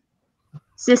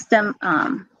system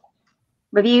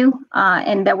review,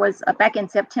 and there was back in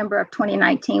September of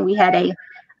 2019, we had a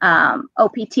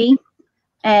OPT,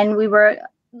 and we were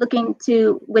looking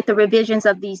to, with the revisions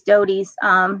of these DOTIs,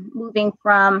 moving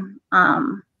from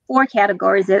 4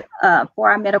 categories for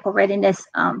our medical readiness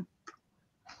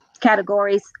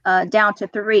categories down to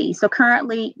 3. So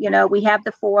currently, we have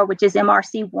the 4, which is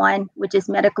MRC1, which is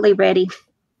medically ready,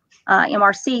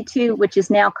 MRC2, which is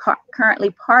now currently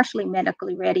partially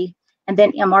medically ready, and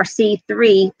then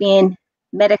MRC3 being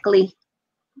medically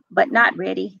but not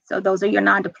ready. So those are your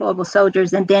non-deployable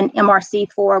soldiers. And then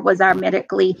MRC4 was our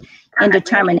medically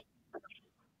indeterminate.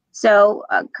 So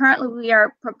currently we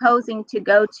are proposing to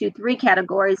go to 3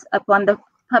 categories upon the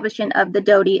publishing of the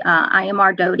DOTI,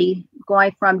 IMR DOTI,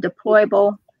 going from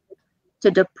deployable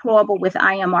to deployable with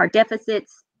IMR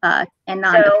deficits and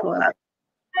non-deployable.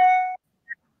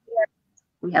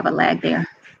 We have a lag there.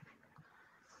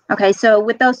 Okay, so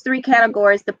with those 3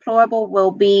 categories, deployable will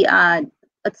be a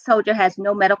soldier has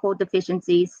no medical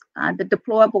deficiencies. The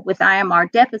deployable with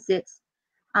IMR deficits,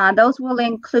 those will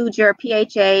include your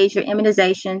PHAs, your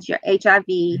immunizations, your HIV,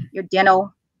 your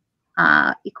dental,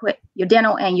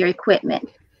 and your equipment.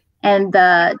 And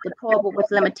the deployable with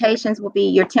limitations will be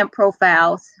your temp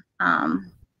profiles,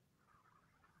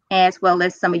 as well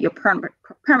as some of your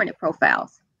permanent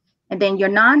profiles. And then your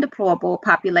non-deployable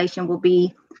population will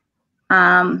be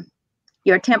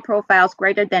your temp profiles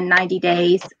greater than 90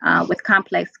 days with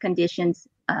complex conditions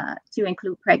to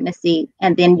include pregnancy,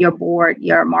 and then your board,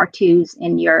 your MAR2s,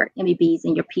 and your MEBs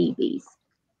and your PBs.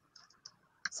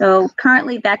 So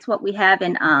currently that's what we have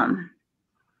in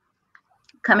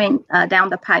coming down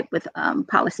the pipe with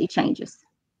policy changes.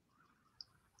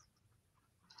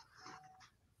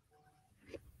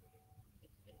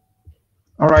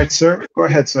 All right, sir. Go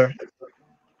ahead, sir.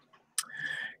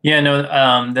 Yeah, no,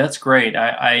 that's great.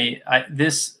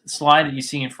 This slide that you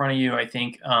see in front of you, I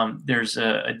think there's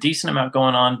a decent amount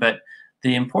going on, but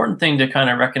the important thing to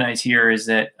kind of recognize here is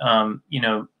that you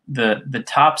know, the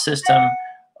top system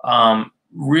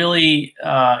really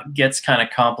gets kind of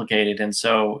complicated, and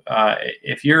so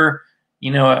if you're,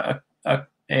 you know,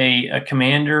 a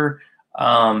commander,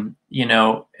 you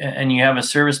know, and you have a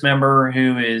service member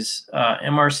who is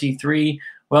MRC3.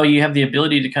 Well, you have the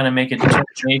ability to kind of make a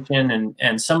determination,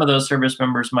 and some of those service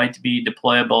members might be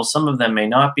deployable. Some of them may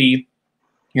not be.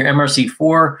 Your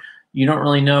MRC4, you don't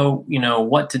really know, you know,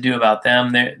 what to do about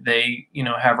them. They you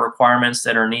know, have requirements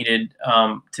that are needed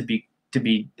to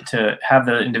have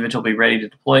the individual be ready to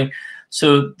deploy.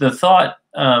 So the thought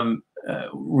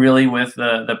really with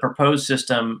the proposed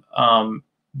system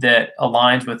that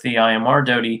aligns with the IMR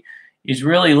DOTI is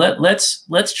really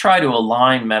let's try to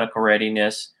align medical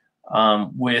readiness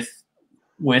with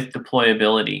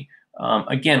deployability.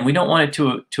 Again, we don't want it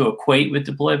to equate with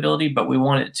deployability, but we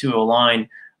want it to align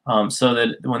so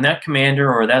that when that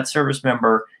commander or that service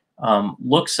member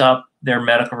looks up their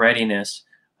medical readiness,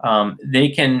 they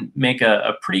can make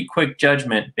a pretty quick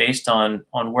judgment based on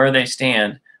where they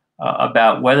stand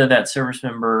about whether that service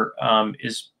member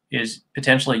is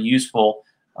potentially useful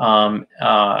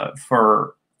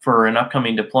for an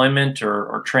upcoming deployment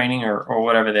or training or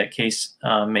whatever that case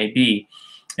may be.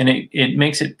 And it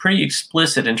makes it pretty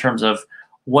explicit in terms of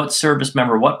what service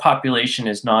member, what population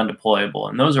is non-deployable.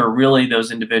 And those are really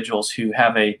those individuals who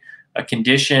have a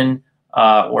condition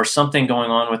or something going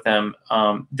on with them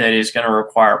that is going to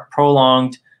require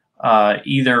prolonged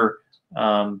either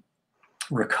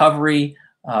recovery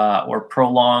or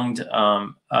prolonged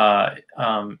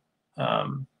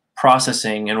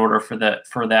processing in order for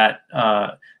that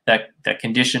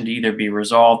condition to either be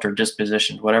resolved or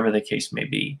dispositioned, whatever the case may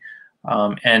be.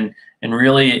 And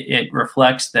really it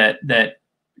reflects that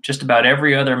just about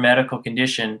every other medical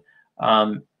condition,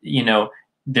 you know,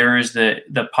 there is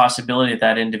the possibility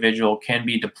that individual can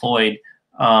be deployed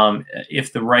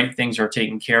if the right things are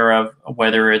taken care of,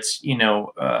 whether it's, you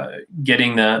know,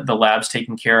 getting the labs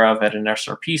taken care of at an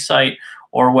SRP site,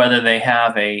 or whether they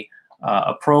have a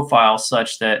profile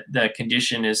such that the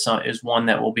condition is one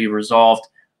that will be resolved,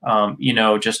 you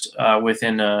know, just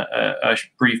within a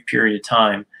brief period of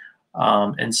time.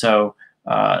 And so,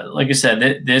 like I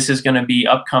said, this is going to be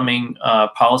upcoming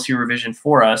policy revision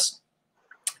for us,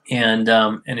 and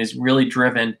is really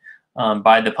driven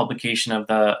by the publication of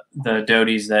the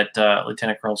DOTIs that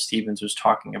Lieutenant Colonel Stevens was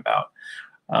talking about.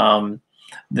 The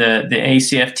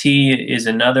ACFT is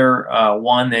another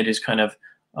one that is kind of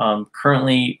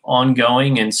currently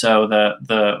ongoing, and so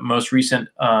the most recent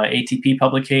ATP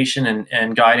publication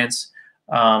and guidance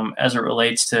as it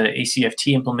relates to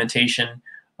ACFT implementation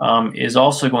is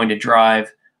also going to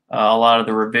drive a lot of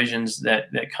the revisions that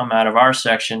come out of our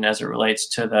section as it relates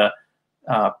to the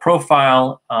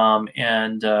profile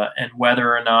and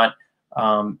whether or not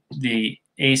the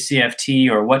ACFT,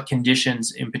 or what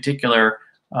conditions in particular,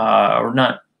 or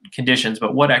not conditions,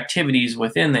 but what activities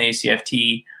within the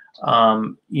ACFT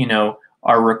you know,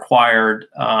 are required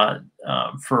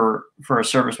for a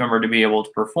service member to be able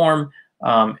to perform,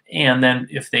 and then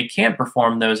if they can't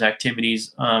perform those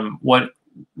activities,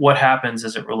 what happens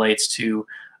as it relates to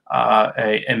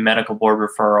a medical board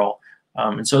referral.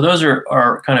 And so those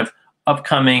are kind of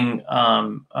upcoming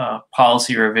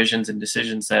policy revisions and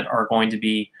decisions that are going to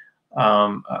be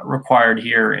required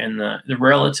here in the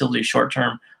relatively short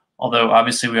term, although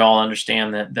obviously we all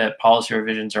understand that policy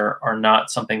revisions are not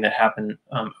something that happen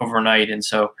overnight, and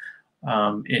so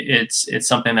it's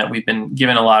something that we've been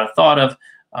given a lot of thought of,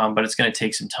 but it's going to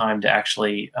take some time to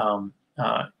actually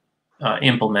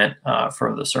implement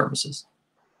for the services.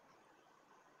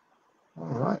 All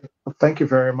right. Well, thank you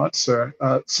very much, sir.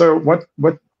 Sir, what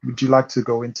would you like to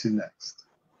go into next?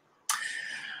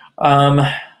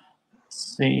 Let's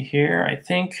see here. I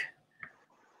think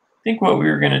what we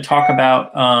were going to talk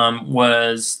about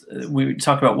was we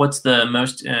talked about what's the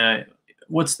most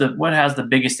what has the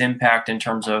biggest impact in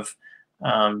terms of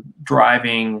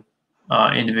driving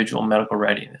individual medical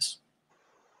readiness.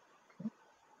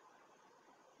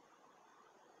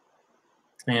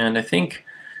 And I think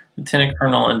Lieutenant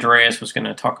Colonel Andreas was going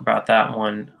to talk about that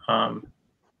one.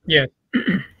 Yes.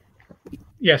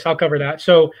 Yes, I'll cover that.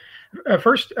 So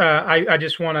first, I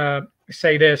just want to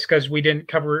say this because we didn't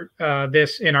cover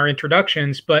this in our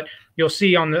introductions, but you'll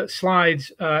see on the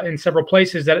slides in several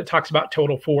places that it talks about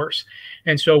total force.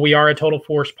 And so we are a total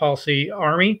force policy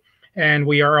Army, and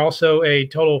we are also a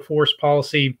total force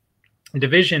policy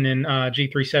division in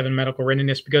G37 medical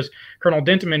readiness, because Colonel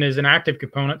DINTAMAN is an active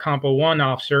component, Compo 1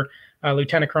 officer.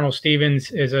 Lieutenant Colonel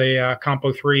Stevens is a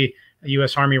Compo 3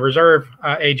 U.S. Army Reserve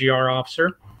AGR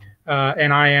officer.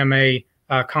 And I am a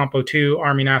Compo 2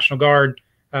 Army National Guard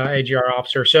AGR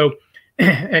officer. So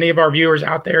any of our viewers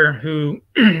out there who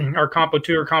are Compo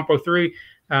 2 or Compo 3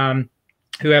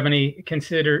 who have any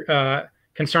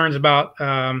concerns about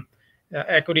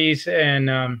equities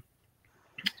and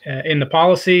in the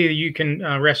policy, you can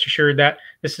rest assured that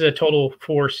this is a total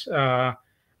force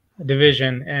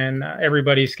division, and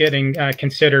everybody's getting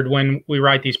considered when we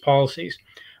write these policies.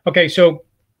 Okay, so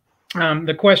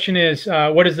the question is,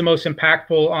 what is the most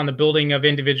impactful on the building of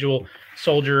individual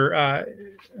soldier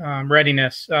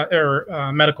readiness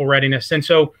or medical readiness? And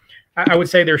so I would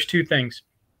say there's two things.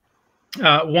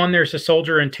 One, there's the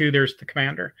soldier, and two, there's the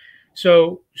commander.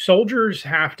 So soldiers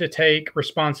have to take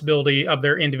responsibility of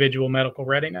their individual medical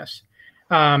readiness.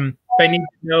 They need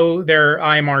to know their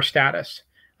IMR status,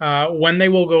 when they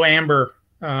will go amber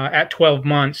at 12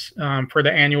 months for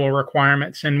the annual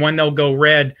requirements, and when they'll go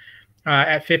red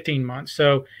at 15 months.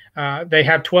 So they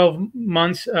have 12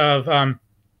 months of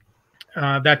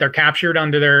that they're captured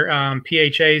under their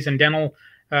PHAs and dental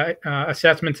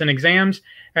assessments and exams.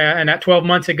 And at 12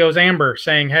 months, it goes amber,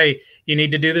 saying, hey, you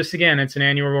need to do this again. It's an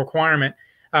annual requirement.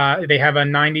 They have a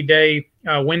 90-day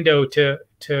window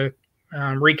to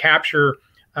recapture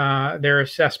their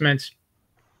assessments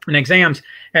and exams.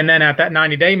 And then at that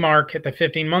 90-day mark, at the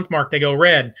 15-month mark, they go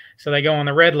red. So they go on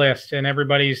the red list, and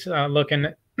everybody's looking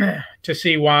to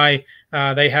see why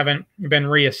they haven't been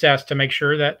reassessed to make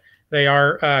sure that they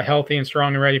are healthy and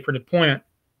strong and ready for deployment.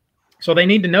 So they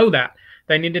need to know that.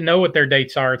 They need to know what their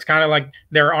dates are. It's kind of like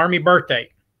their Army birthday.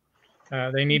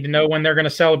 They need to know when they're going to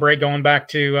celebrate going back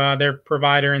to their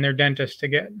provider and their dentist to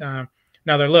get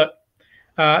another look.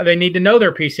 They need to know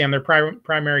their PCM, their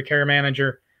primary care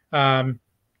manager, and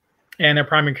their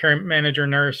primary care manager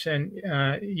nurse, and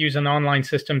using online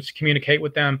systems to communicate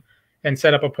with them and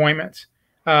set up appointments.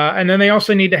 And then they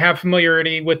also need to have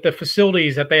familiarity with the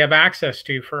facilities that they have access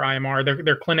to for IMR,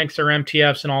 their clinics, their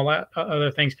MTFs, and all that other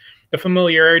things. The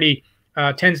familiarity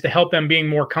tends to help them being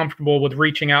more comfortable with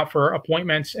reaching out for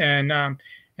appointments and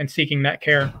seeking that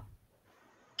care.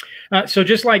 So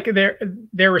just like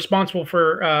they're responsible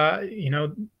for,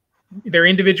 they're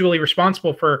individually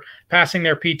responsible for passing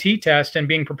their PT test and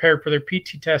being prepared for their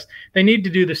PT test, they need to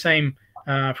do the same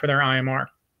for their IMR.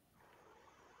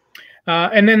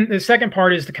 And then the second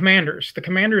part is the commanders. The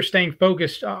commanders staying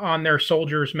focused on their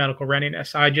soldiers' medical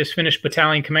readiness. I just finished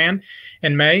battalion command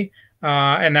in May.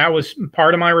 And that was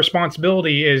part of my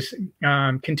responsibility, is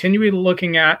continually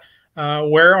looking at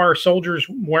where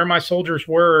my soldiers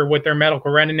were with their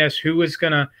medical readiness, who was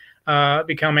going to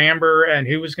become amber and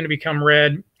who was going to become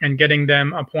red, and getting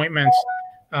them appointments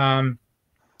and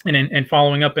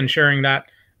following up, ensuring that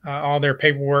all their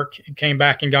paperwork came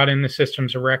back and got in the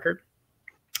systems of record.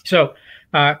 So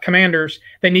commanders,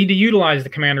 they need to utilize the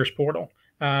commanders portal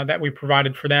that we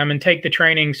provided for them, and take the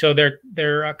training so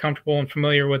they're comfortable and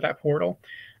familiar with that portal.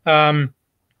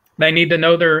 They need to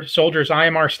know their soldiers'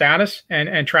 IMR status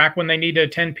and track when they need to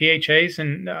attend PHAs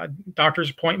and doctor's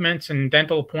appointments and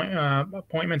dental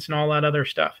appointments and all that other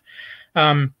stuff.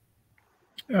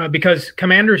 Because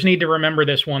commanders need to remember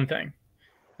this one thing.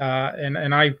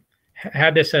 And I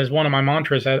had this as one of my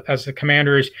mantras as a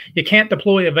commander, is you can't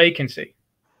deploy a vacancy.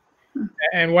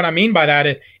 And what I mean by that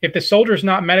is, if the soldier's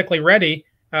not medically ready,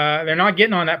 they're not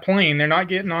getting on that plane. They're not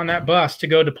getting on that bus to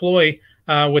go deploy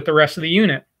with the rest of the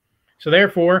unit. So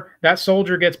therefore, that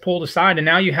soldier gets pulled aside, and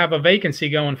now you have a vacancy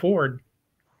going forward.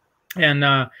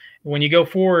 And when you go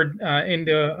forward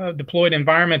into a deployed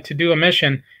environment to do a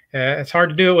mission, it's hard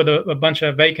to do it with a bunch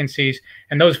of vacancies.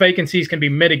 And those vacancies can be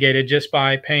mitigated just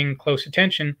by paying close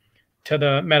attention to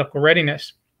the medical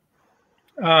readiness.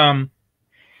 The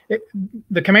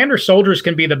commander soldiers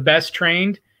can be the best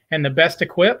trained and the best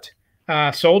equipped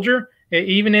soldier,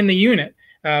 even in the unit.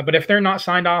 But if they're not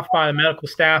signed off by the medical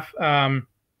staff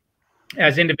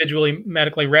as individually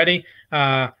medically ready,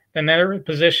 then their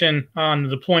position on the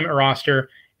deployment roster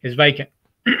is vacant.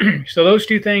 So those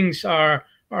two things are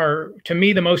to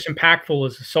me the most impactful: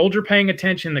 is the soldier paying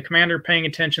attention, the commander paying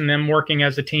attention, them working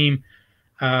as a team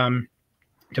to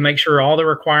make sure all the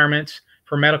requirements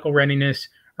for medical readiness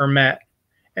are met.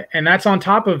 And that's on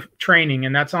top of training,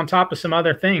 and that's on top of some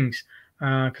other things.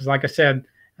 Because like I said,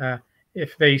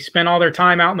 if they spend all their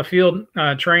time out in the field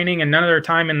training and none of their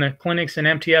time in the clinics and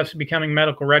MTFs becoming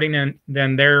medical ready,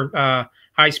 then their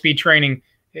high-speed training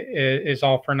is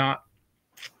all for naught.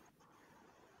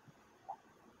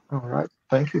 All right.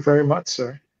 Thank you very much,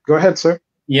 sir. Go ahead, sir.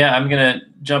 Yeah, I'm going to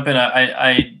jump in.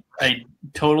 I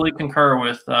totally concur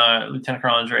with Lieutenant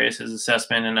Colonel ANDREAS'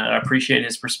 assessment, and I appreciate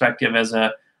his perspective as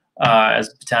a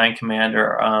battalion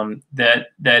commander. That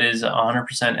is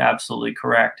 100% absolutely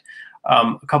correct.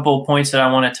 A couple of points that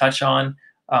I want to touch on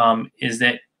is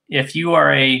that if you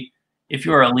are a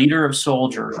leader of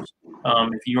soldiers,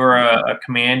 if you're a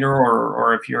commander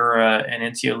or if you're an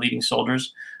NCO leading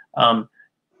soldiers,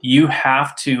 you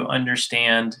have to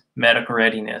understand medical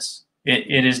readiness.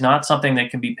 It is not something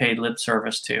that can be paid lip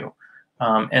service to.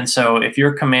 And so if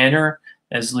you're a commander,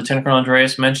 as Lieutenant Colonel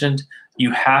ANDREAS mentioned,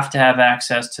 you have to have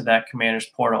access to that commander's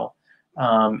portal.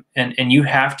 And you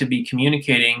have to be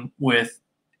communicating with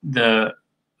the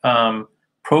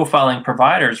profiling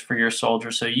providers for your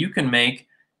soldiers so you can make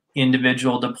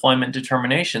individual deployment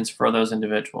determinations for those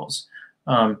individuals.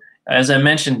 As I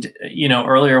mentioned,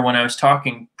 earlier when I was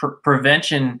talking,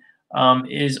 prevention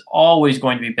is always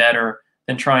going to be better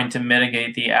than trying to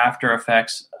mitigate the after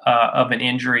effects of an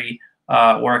injury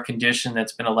or a condition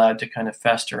that's been allowed to kind of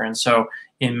fester. And so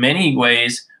in many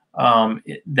ways,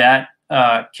 that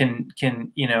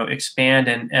can expand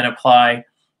and apply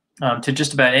to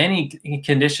just about any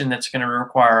condition that's going to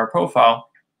require a profile.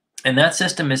 And that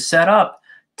system is set up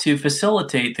to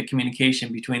facilitate the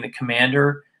communication between the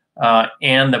commander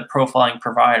and the profiling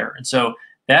provider. And so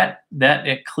that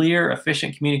clear,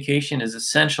 efficient communication is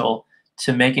essential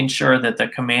to making sure that the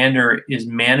commander is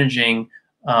managing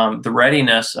the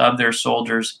readiness of their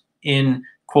soldiers in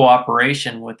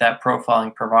cooperation with that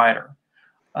profiling provider.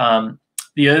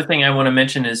 The other thing I want to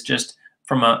mention is just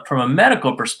from a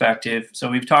medical perspective. So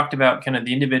we've talked about kind of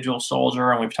the individual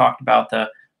soldier, and we've talked about the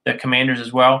commanders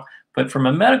as well. But from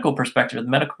a medical perspective, the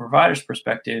medical provider's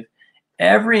perspective,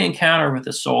 every encounter with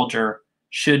a soldier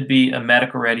should be a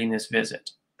medical readiness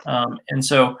visit. And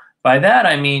so by that,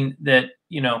 I mean that,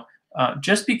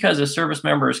 just because a service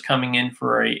member is coming in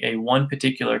for a one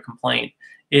particular complaint,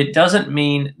 it doesn't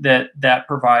mean that that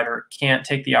provider can't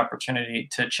take the opportunity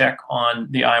to check on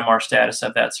the IMR status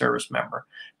of that service member,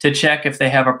 to check if they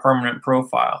have a permanent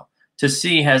profile, to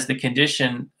see has the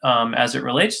condition as it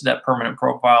relates to that permanent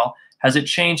profile, has it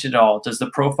changed at all? Does the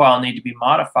profile need to be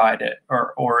modified,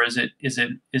 or is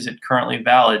it currently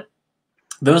valid?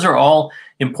 Those are all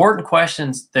important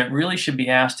questions that really should be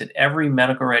asked at every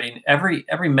medical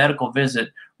every medical visit,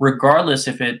 regardless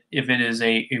if it is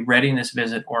a readiness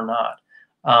visit or not.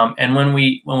 And when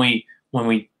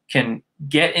we can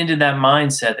get into that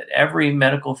mindset that every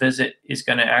medical visit is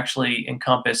going to actually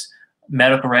encompass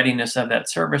medical readiness of that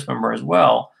service member as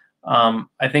well,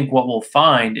 I think what we'll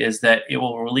find is that it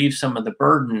will relieve some of the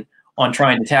burden on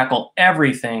trying to tackle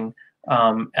everything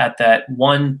at that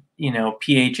one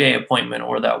PHA appointment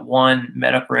or that one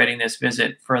medical readiness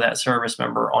visit for that service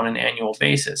member on an annual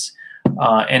basis.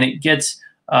 And it gets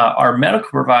our medical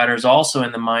providers also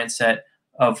in the mindset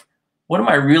of, what am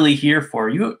I really here for?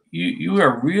 You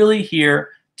are really here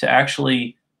to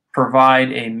actually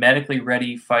provide a medically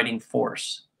ready fighting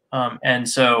force. And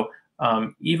so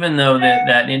even though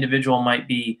that individual might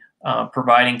be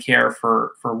providing care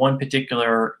for one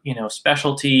particular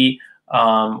specialty,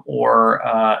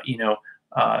 or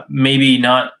maybe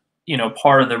not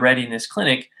part of the readiness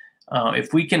clinic,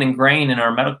 if we can ingrain in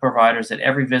our medical providers that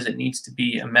every visit needs to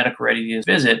be a medical readiness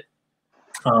visit,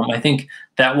 I think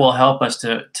that will help us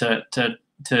to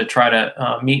try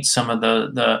to meet some of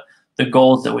the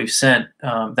goals that we've set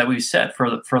for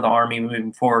the Army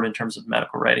moving forward in terms of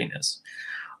medical readiness.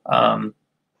 So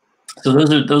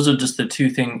those are just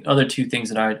the other two things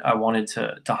that I wanted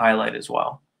to highlight as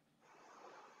well.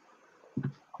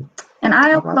 And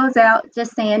I'll close out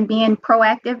just saying, being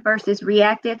proactive versus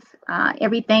reactive.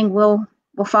 Everything will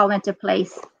will fall into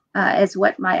place, as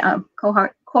what my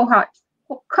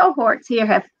cohorts here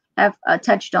have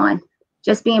touched on.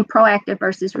 Just being proactive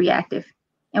versus reactive,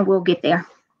 and we'll get there.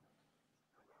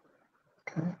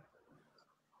 Okay.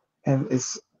 And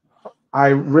I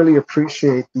really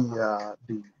appreciate the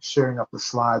sharing of the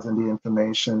slides and the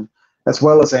information, as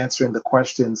well as answering the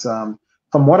questions. From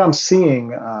what I'm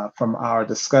seeing from our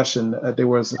discussion, there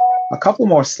was a couple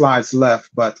more slides left,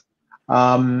 but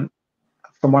from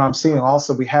what I'm seeing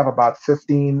also, we have about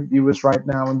 15 viewers right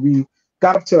now, and we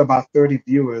got up to about 30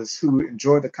 viewers who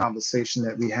enjoyed the conversation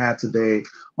that we had today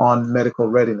on medical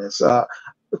readiness.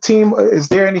 Team, is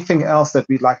there anything else that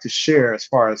we'd like to share as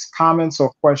far as comments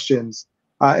or questions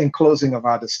in closing of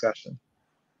our discussion?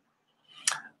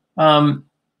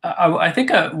 I think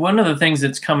one of the things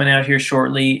that's coming out here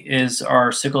shortly is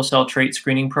our sickle cell trait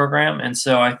screening program. And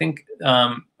so I think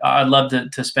I'd love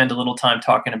to spend a little time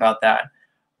talking about that.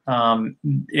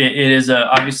 It is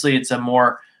obviously it's a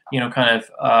more, kind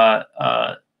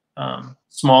of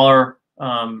smaller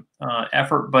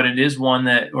effort, but it is one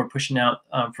that we're pushing out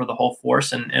for the whole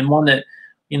force, and one that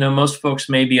most folks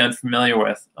may be unfamiliar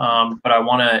with. But I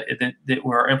want to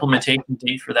our implementation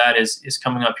date for that is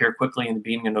coming up here quickly in the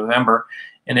beginning of November.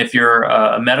 And if you're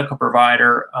a medical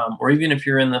provider, or even if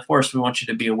you're in the force, we want you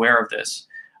to be aware of this.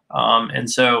 And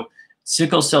so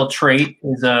sickle cell trait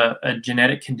is a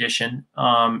genetic condition,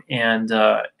 and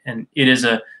it is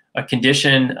a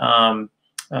condition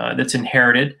that's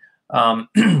inherited.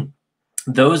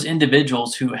 Those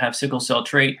individuals who have sickle cell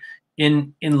trait,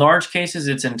 in large cases,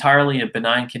 it's entirely a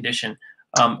benign condition.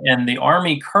 And the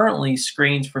Army currently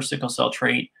screens for sickle cell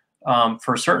trait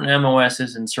for certain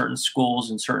MOSs in certain schools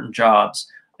and certain jobs.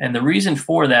 And the reason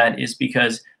for that is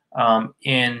because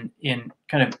in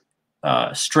kind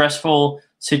of stressful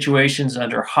situations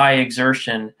under high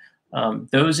exertion,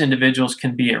 those individuals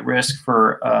can be at risk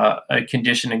for a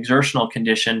condition, exertional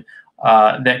condition,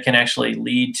 that can actually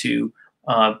lead to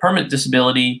permanent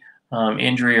disability,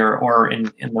 injury, or in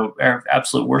the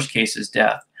absolute worst cases,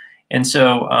 death. And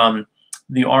so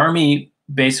the Army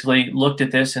basically looked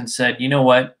at this and said, you know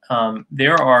what,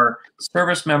 there are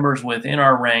service members within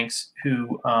our ranks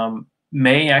who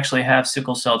may actually have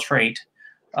sickle cell trait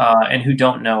and who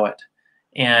don't know it.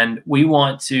 And we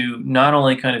want to not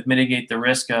only kind of mitigate the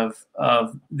risk of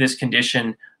this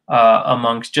condition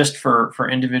amongst just for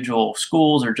individual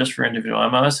schools or just for individual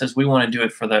MOSs, we want to do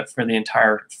it for the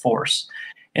entire force.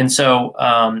 And so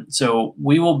so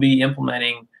we will be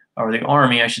implementing, or the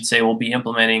Army, I should say, will be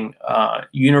implementing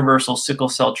universal sickle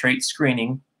cell trait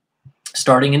screening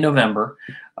starting in November,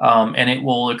 and it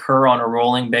will occur on a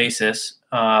rolling basis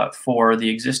for the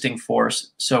existing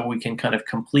force, so we can kind of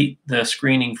complete the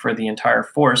screening for the entire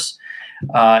force.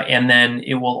 And then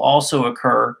it will also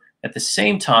occur at the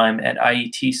same time at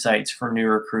IET sites for new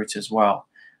recruits as well.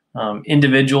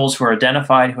 Individuals who are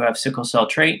identified who have sickle cell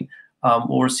trait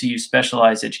will receive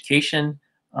specialized education.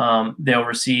 They'll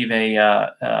receive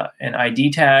an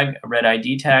ID tag, a red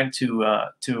ID tag, to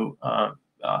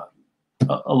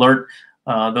alert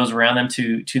those around them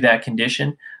to that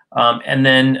condition. And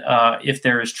then if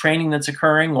there is training that's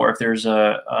occurring, or if there's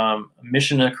a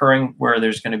mission occurring where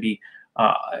there's going to be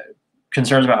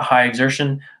concerns about high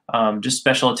exertion, just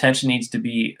special attention needs to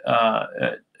be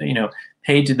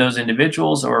paid to those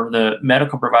individuals, or the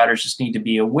medical providers just need to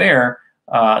be aware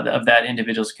of that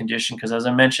individual's condition, because as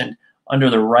I mentioned, under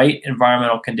the right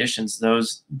environmental conditions,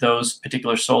 those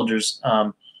particular soldiers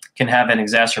can have an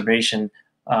exacerbation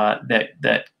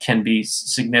that can be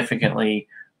significantly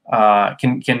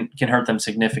can hurt them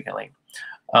significantly.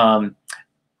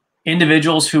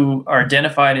 Individuals who are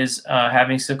identified as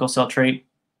having sickle cell trait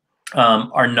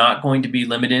are not going to be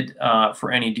limited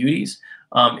for any duties.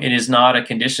 It is not a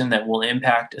condition that will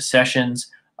impact accessions,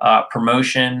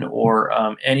 promotion, or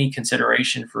any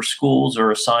consideration for schools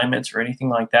or assignments or anything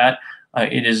like that.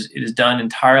 It is done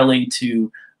entirely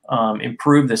to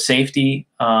improve the safety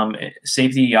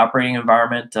operating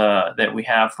environment that we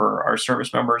have for our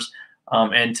service members,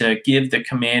 and to give the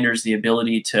commanders the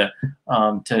ability to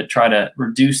try to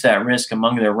reduce that risk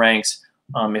among their ranks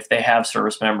if they have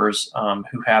service members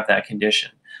who have that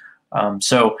condition.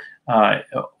 So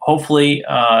hopefully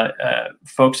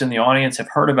folks in the audience have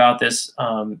heard about this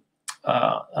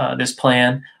this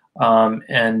plan,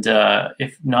 and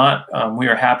if not, we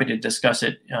are happy to discuss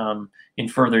it in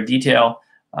further detail.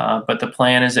 But the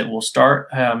plan is it will start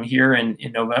here in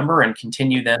November and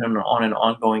continue then on an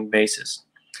ongoing basis.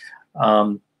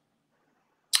 And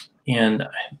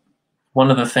one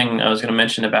other thing I was going to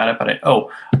mention about it, but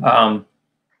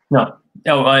no,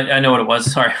 Oh, I know what it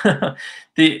was. Sorry.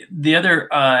 The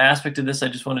other aspect of this I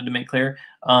just wanted to make clear.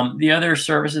 The other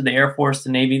services, the Air Force,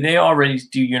 the Navy, they already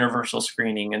do universal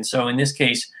screening. And so in this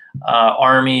case,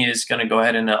 Army is going to go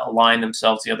ahead and align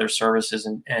themselves to the other services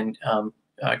and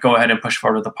go ahead and push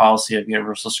forward the policy of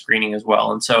universal screening as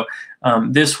well. And so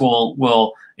this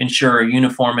will ensure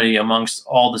uniformity amongst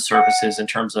all the services in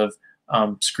terms of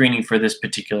screening for this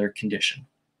particular condition.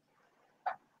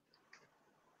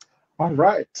 All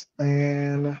right,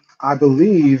 and I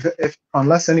believe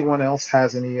unless anyone else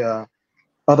has any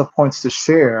other points to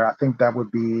share, I think that would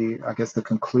be, I guess, the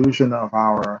conclusion of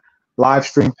our live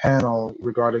stream panel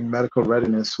regarding medical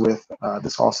readiness with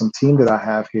this awesome team that I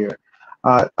have here.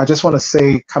 I just want to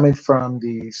say, coming from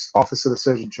the Office of the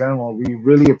Surgeon General, we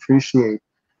really appreciate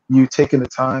you taking the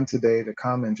time today to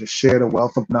come and just share the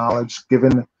wealth of knowledge,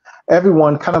 giving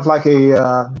everyone kind of like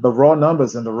the raw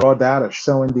numbers and the raw data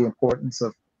showing the importance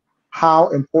of how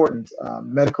important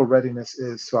medical readiness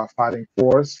is to our fighting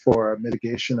force for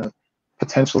mitigation of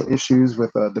potential issues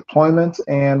with deployment,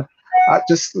 and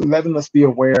just letting us be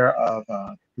aware of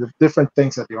the different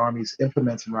things that the Army is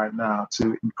implementing right now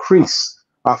to increase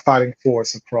our fighting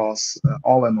force across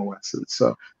all MOSs.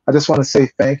 So I just want to say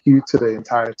thank you to the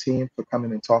entire team for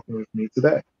coming and talking with me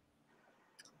today.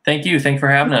 Thank you. Thanks for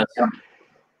having us.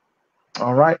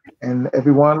 All right, and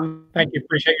everyone. Thank you.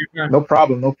 Appreciate your time. No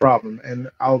problem, no problem. And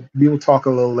we will talk a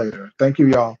little later. Thank you,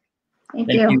 y'all.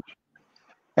 Thank you.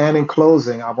 And in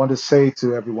closing, I want to say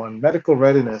to everyone, medical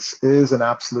readiness is an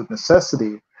absolute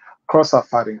necessity across our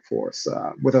fighting force.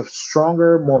 With a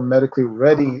stronger, more medically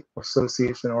ready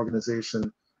association,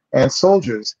 organization, and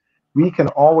soldiers, we can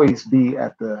always be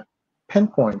at the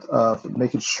pinpoint of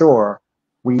making sure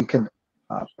we can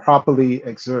properly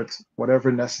exert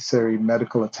whatever necessary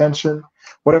medical attention,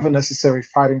 whatever necessary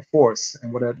fighting force,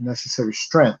 and whatever necessary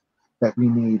strength that we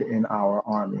need in our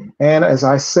Army. And as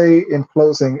I say in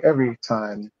closing every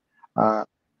time,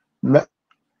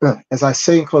 as I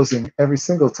say in closing every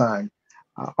single time,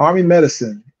 Army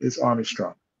medicine is Army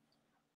strong.